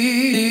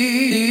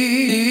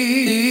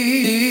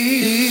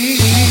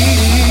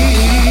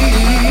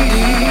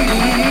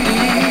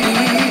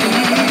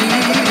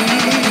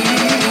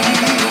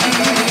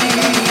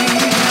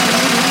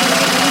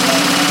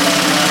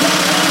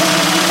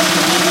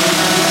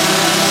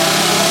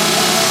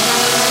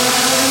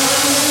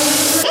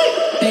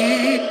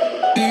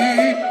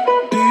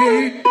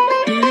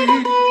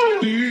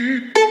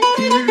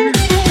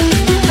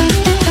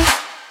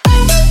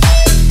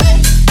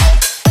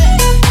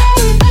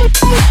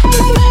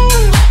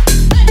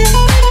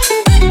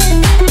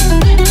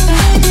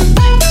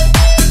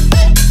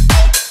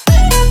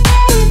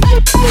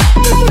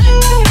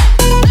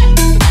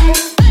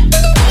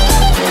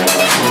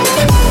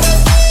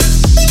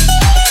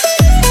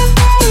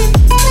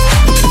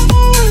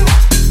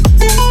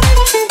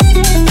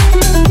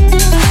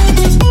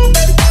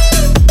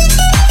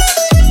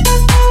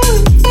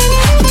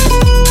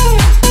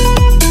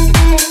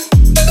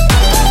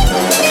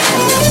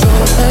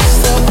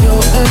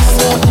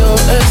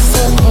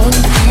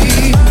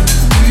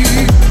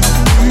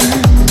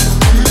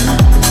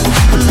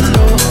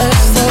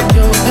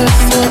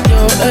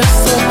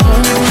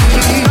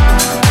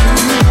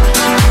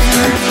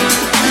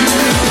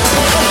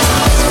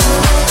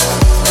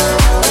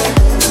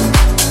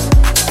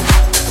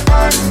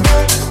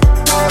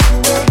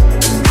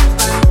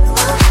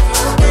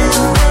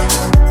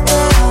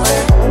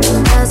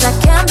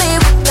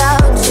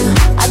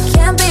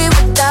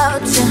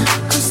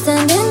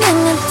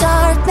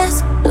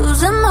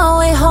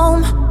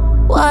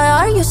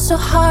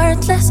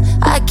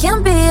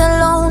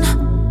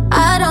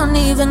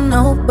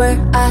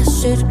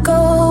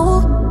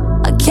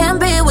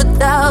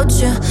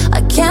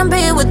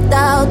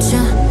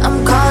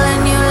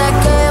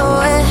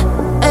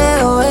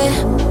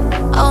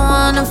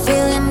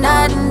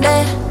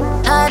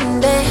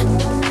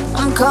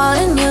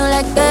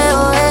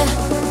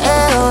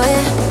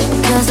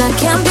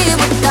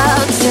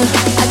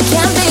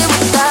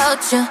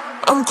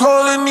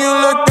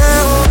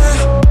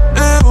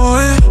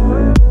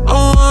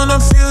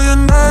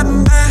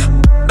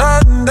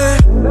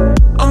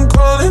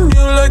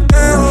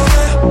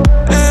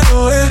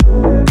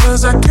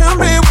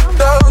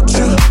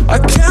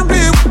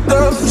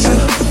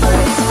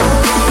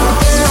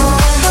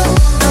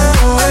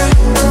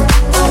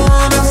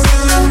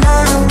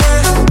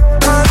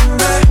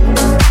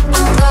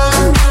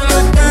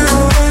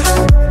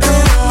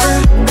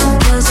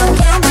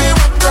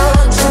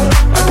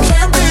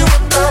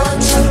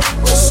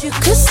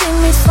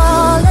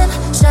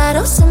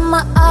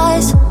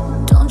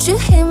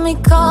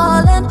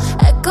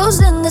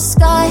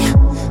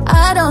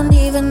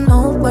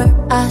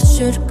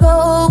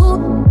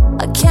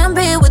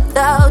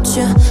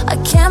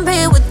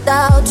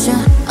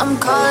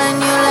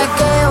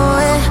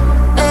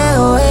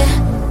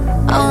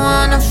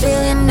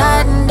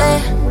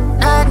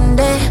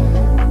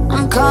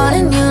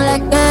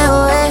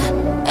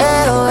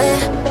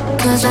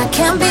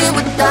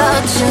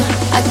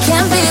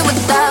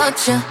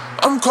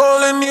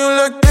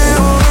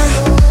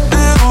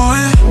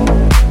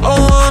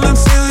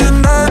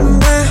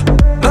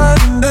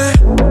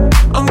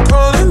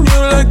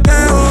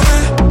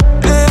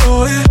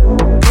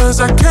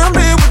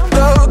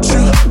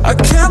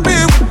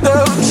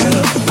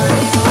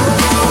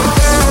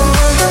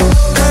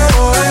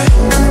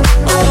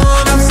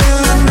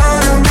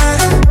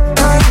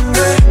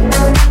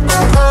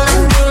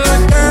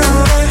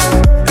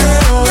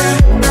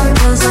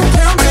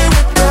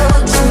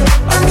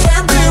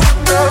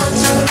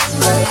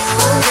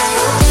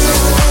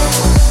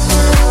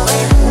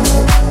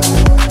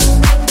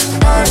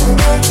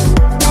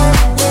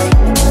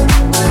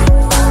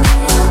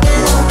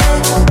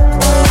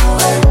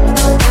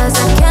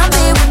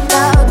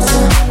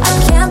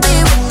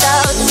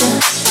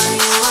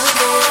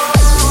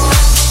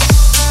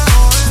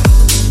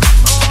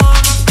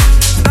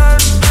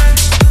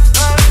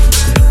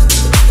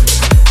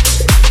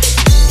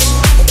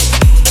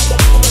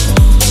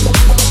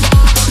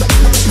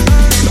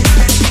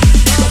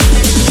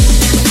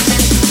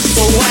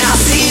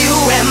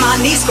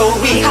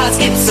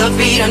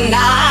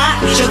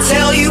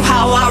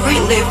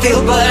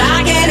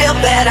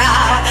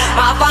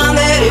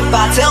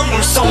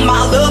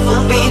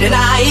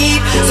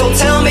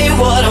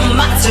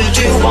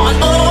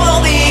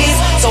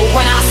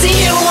 when I see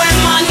you and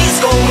my knees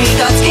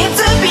got skip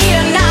to be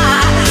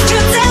tonight, to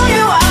tell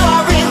you how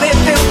I really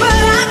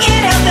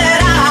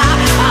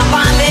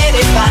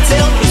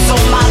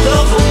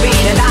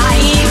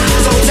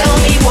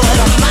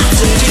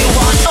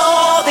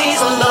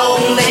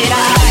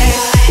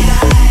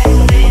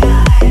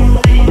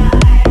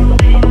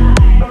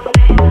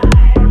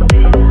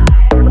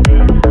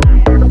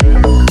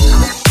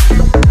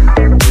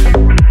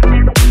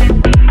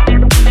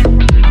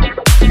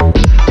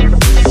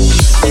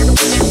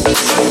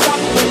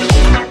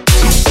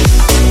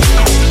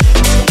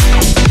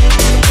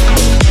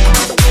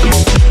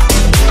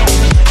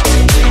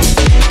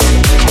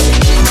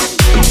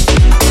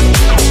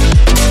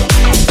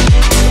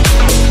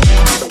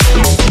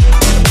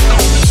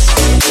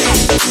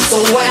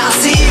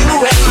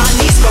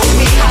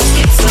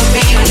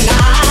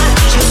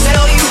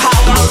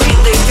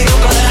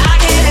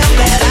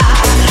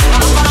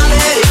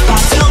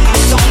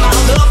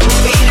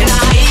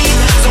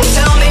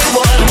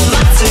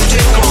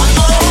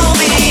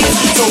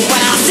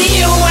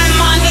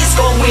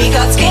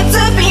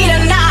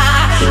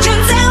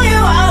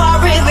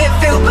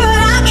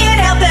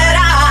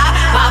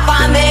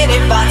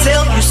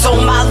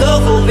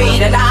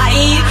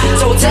tonight.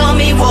 So tell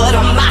me what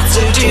am I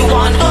to do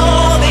on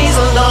all these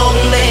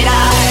lonely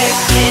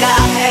nights?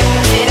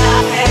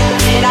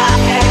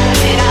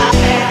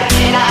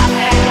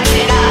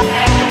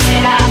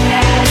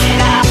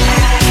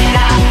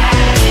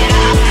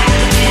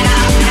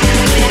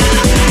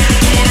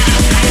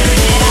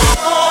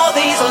 All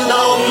these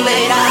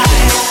lonely nights.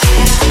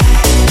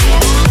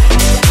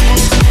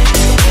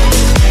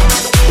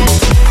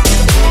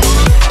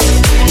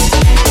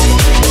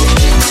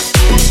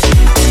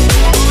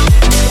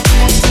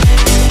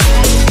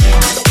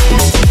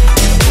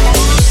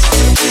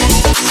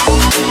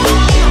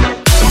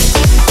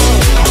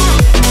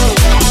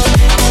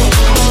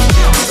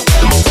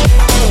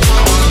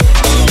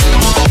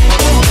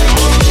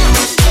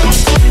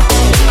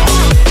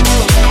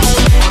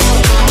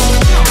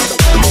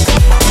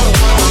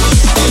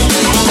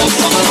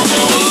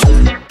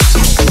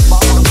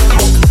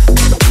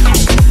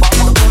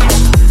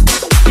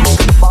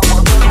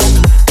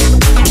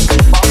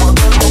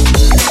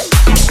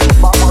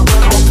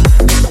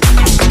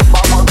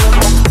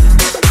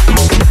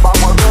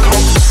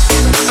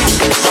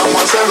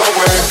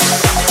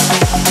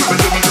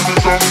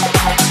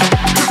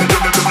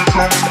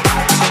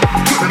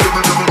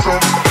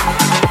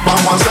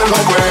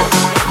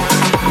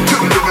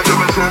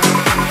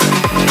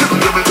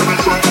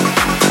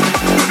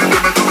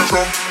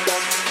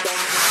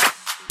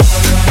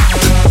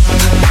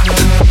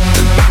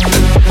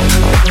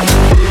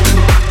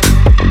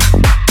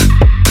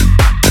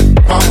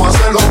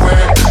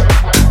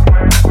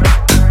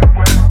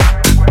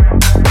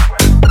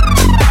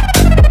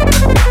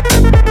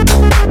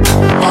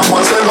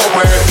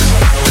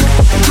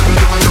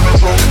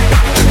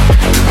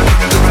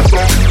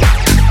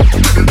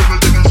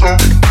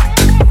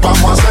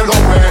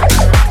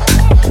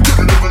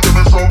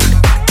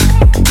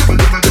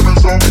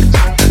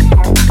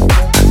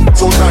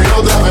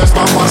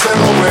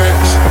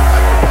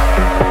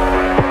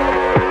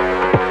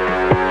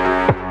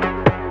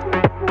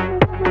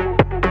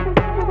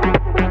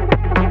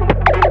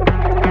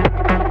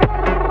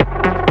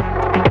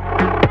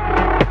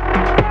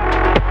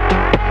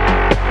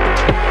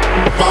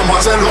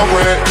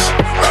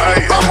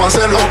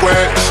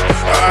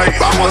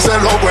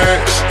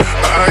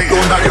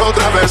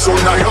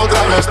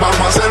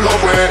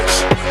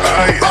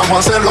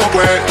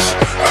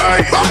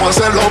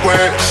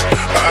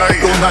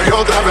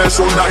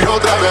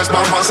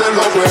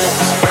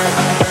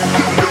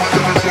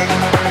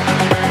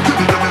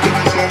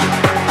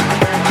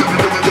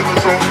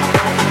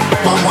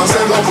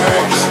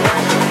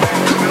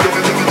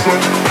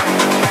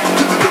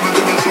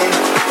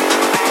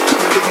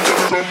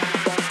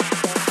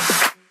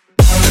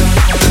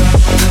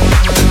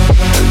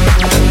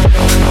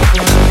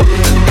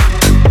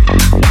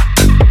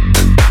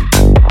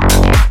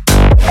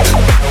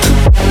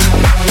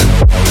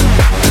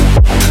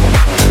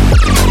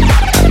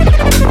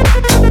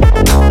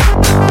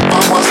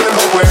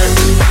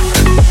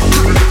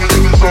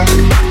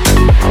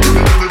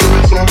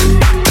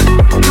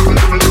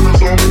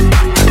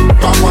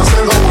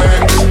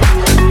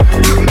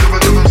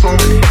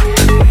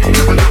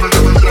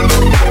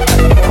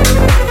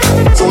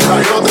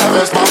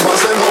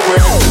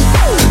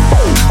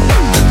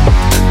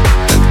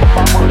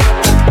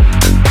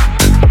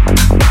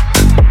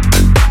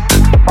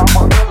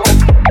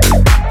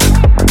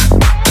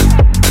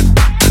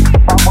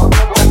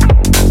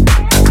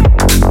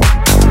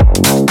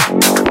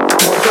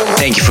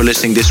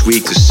 This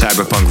week to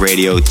Cyberpunk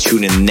Radio.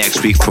 Tune in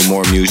next week for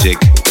more music.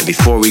 And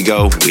before we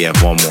go, we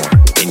have one more.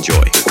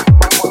 Enjoy.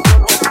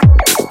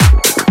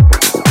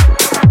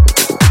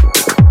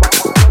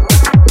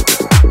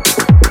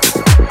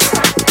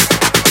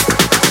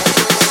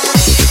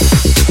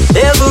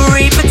 Never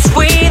read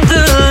between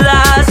the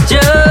lines,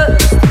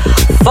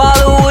 just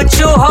follow what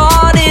your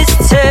heart is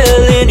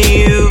telling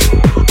you.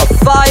 A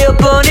fire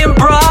burning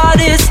bright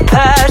is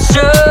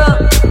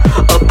passion,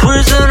 a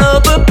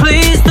prisoner, but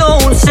please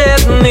don't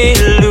set me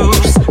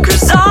loose,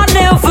 'cause I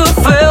never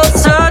felt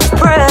such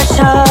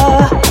pressure.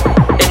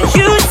 And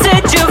you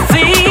said you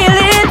feel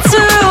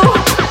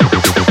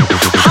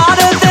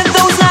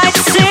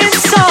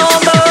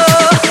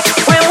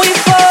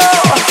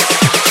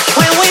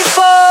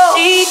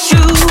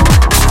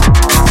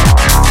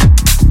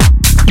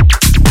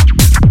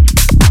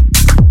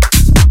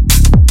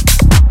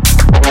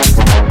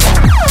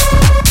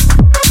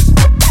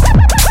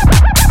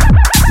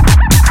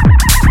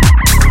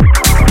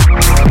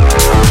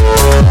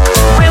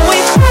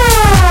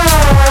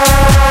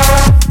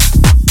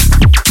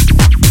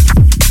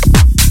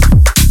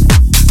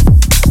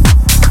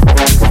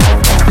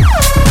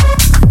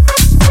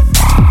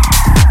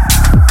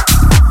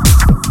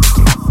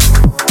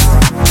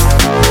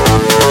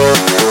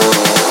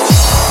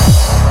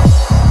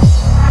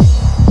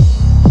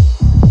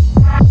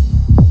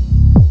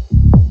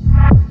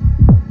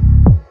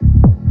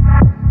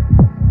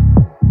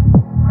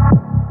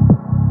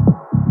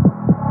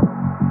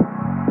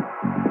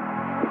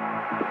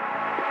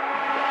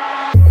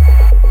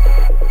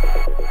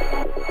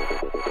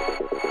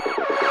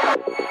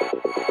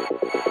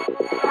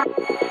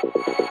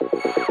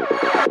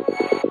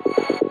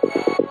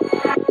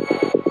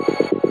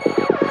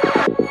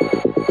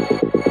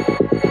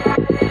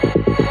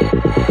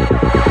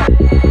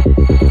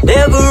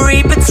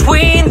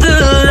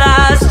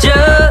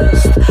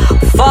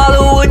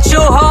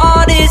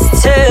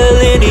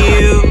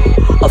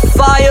A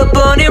fire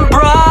burning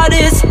bright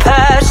is past.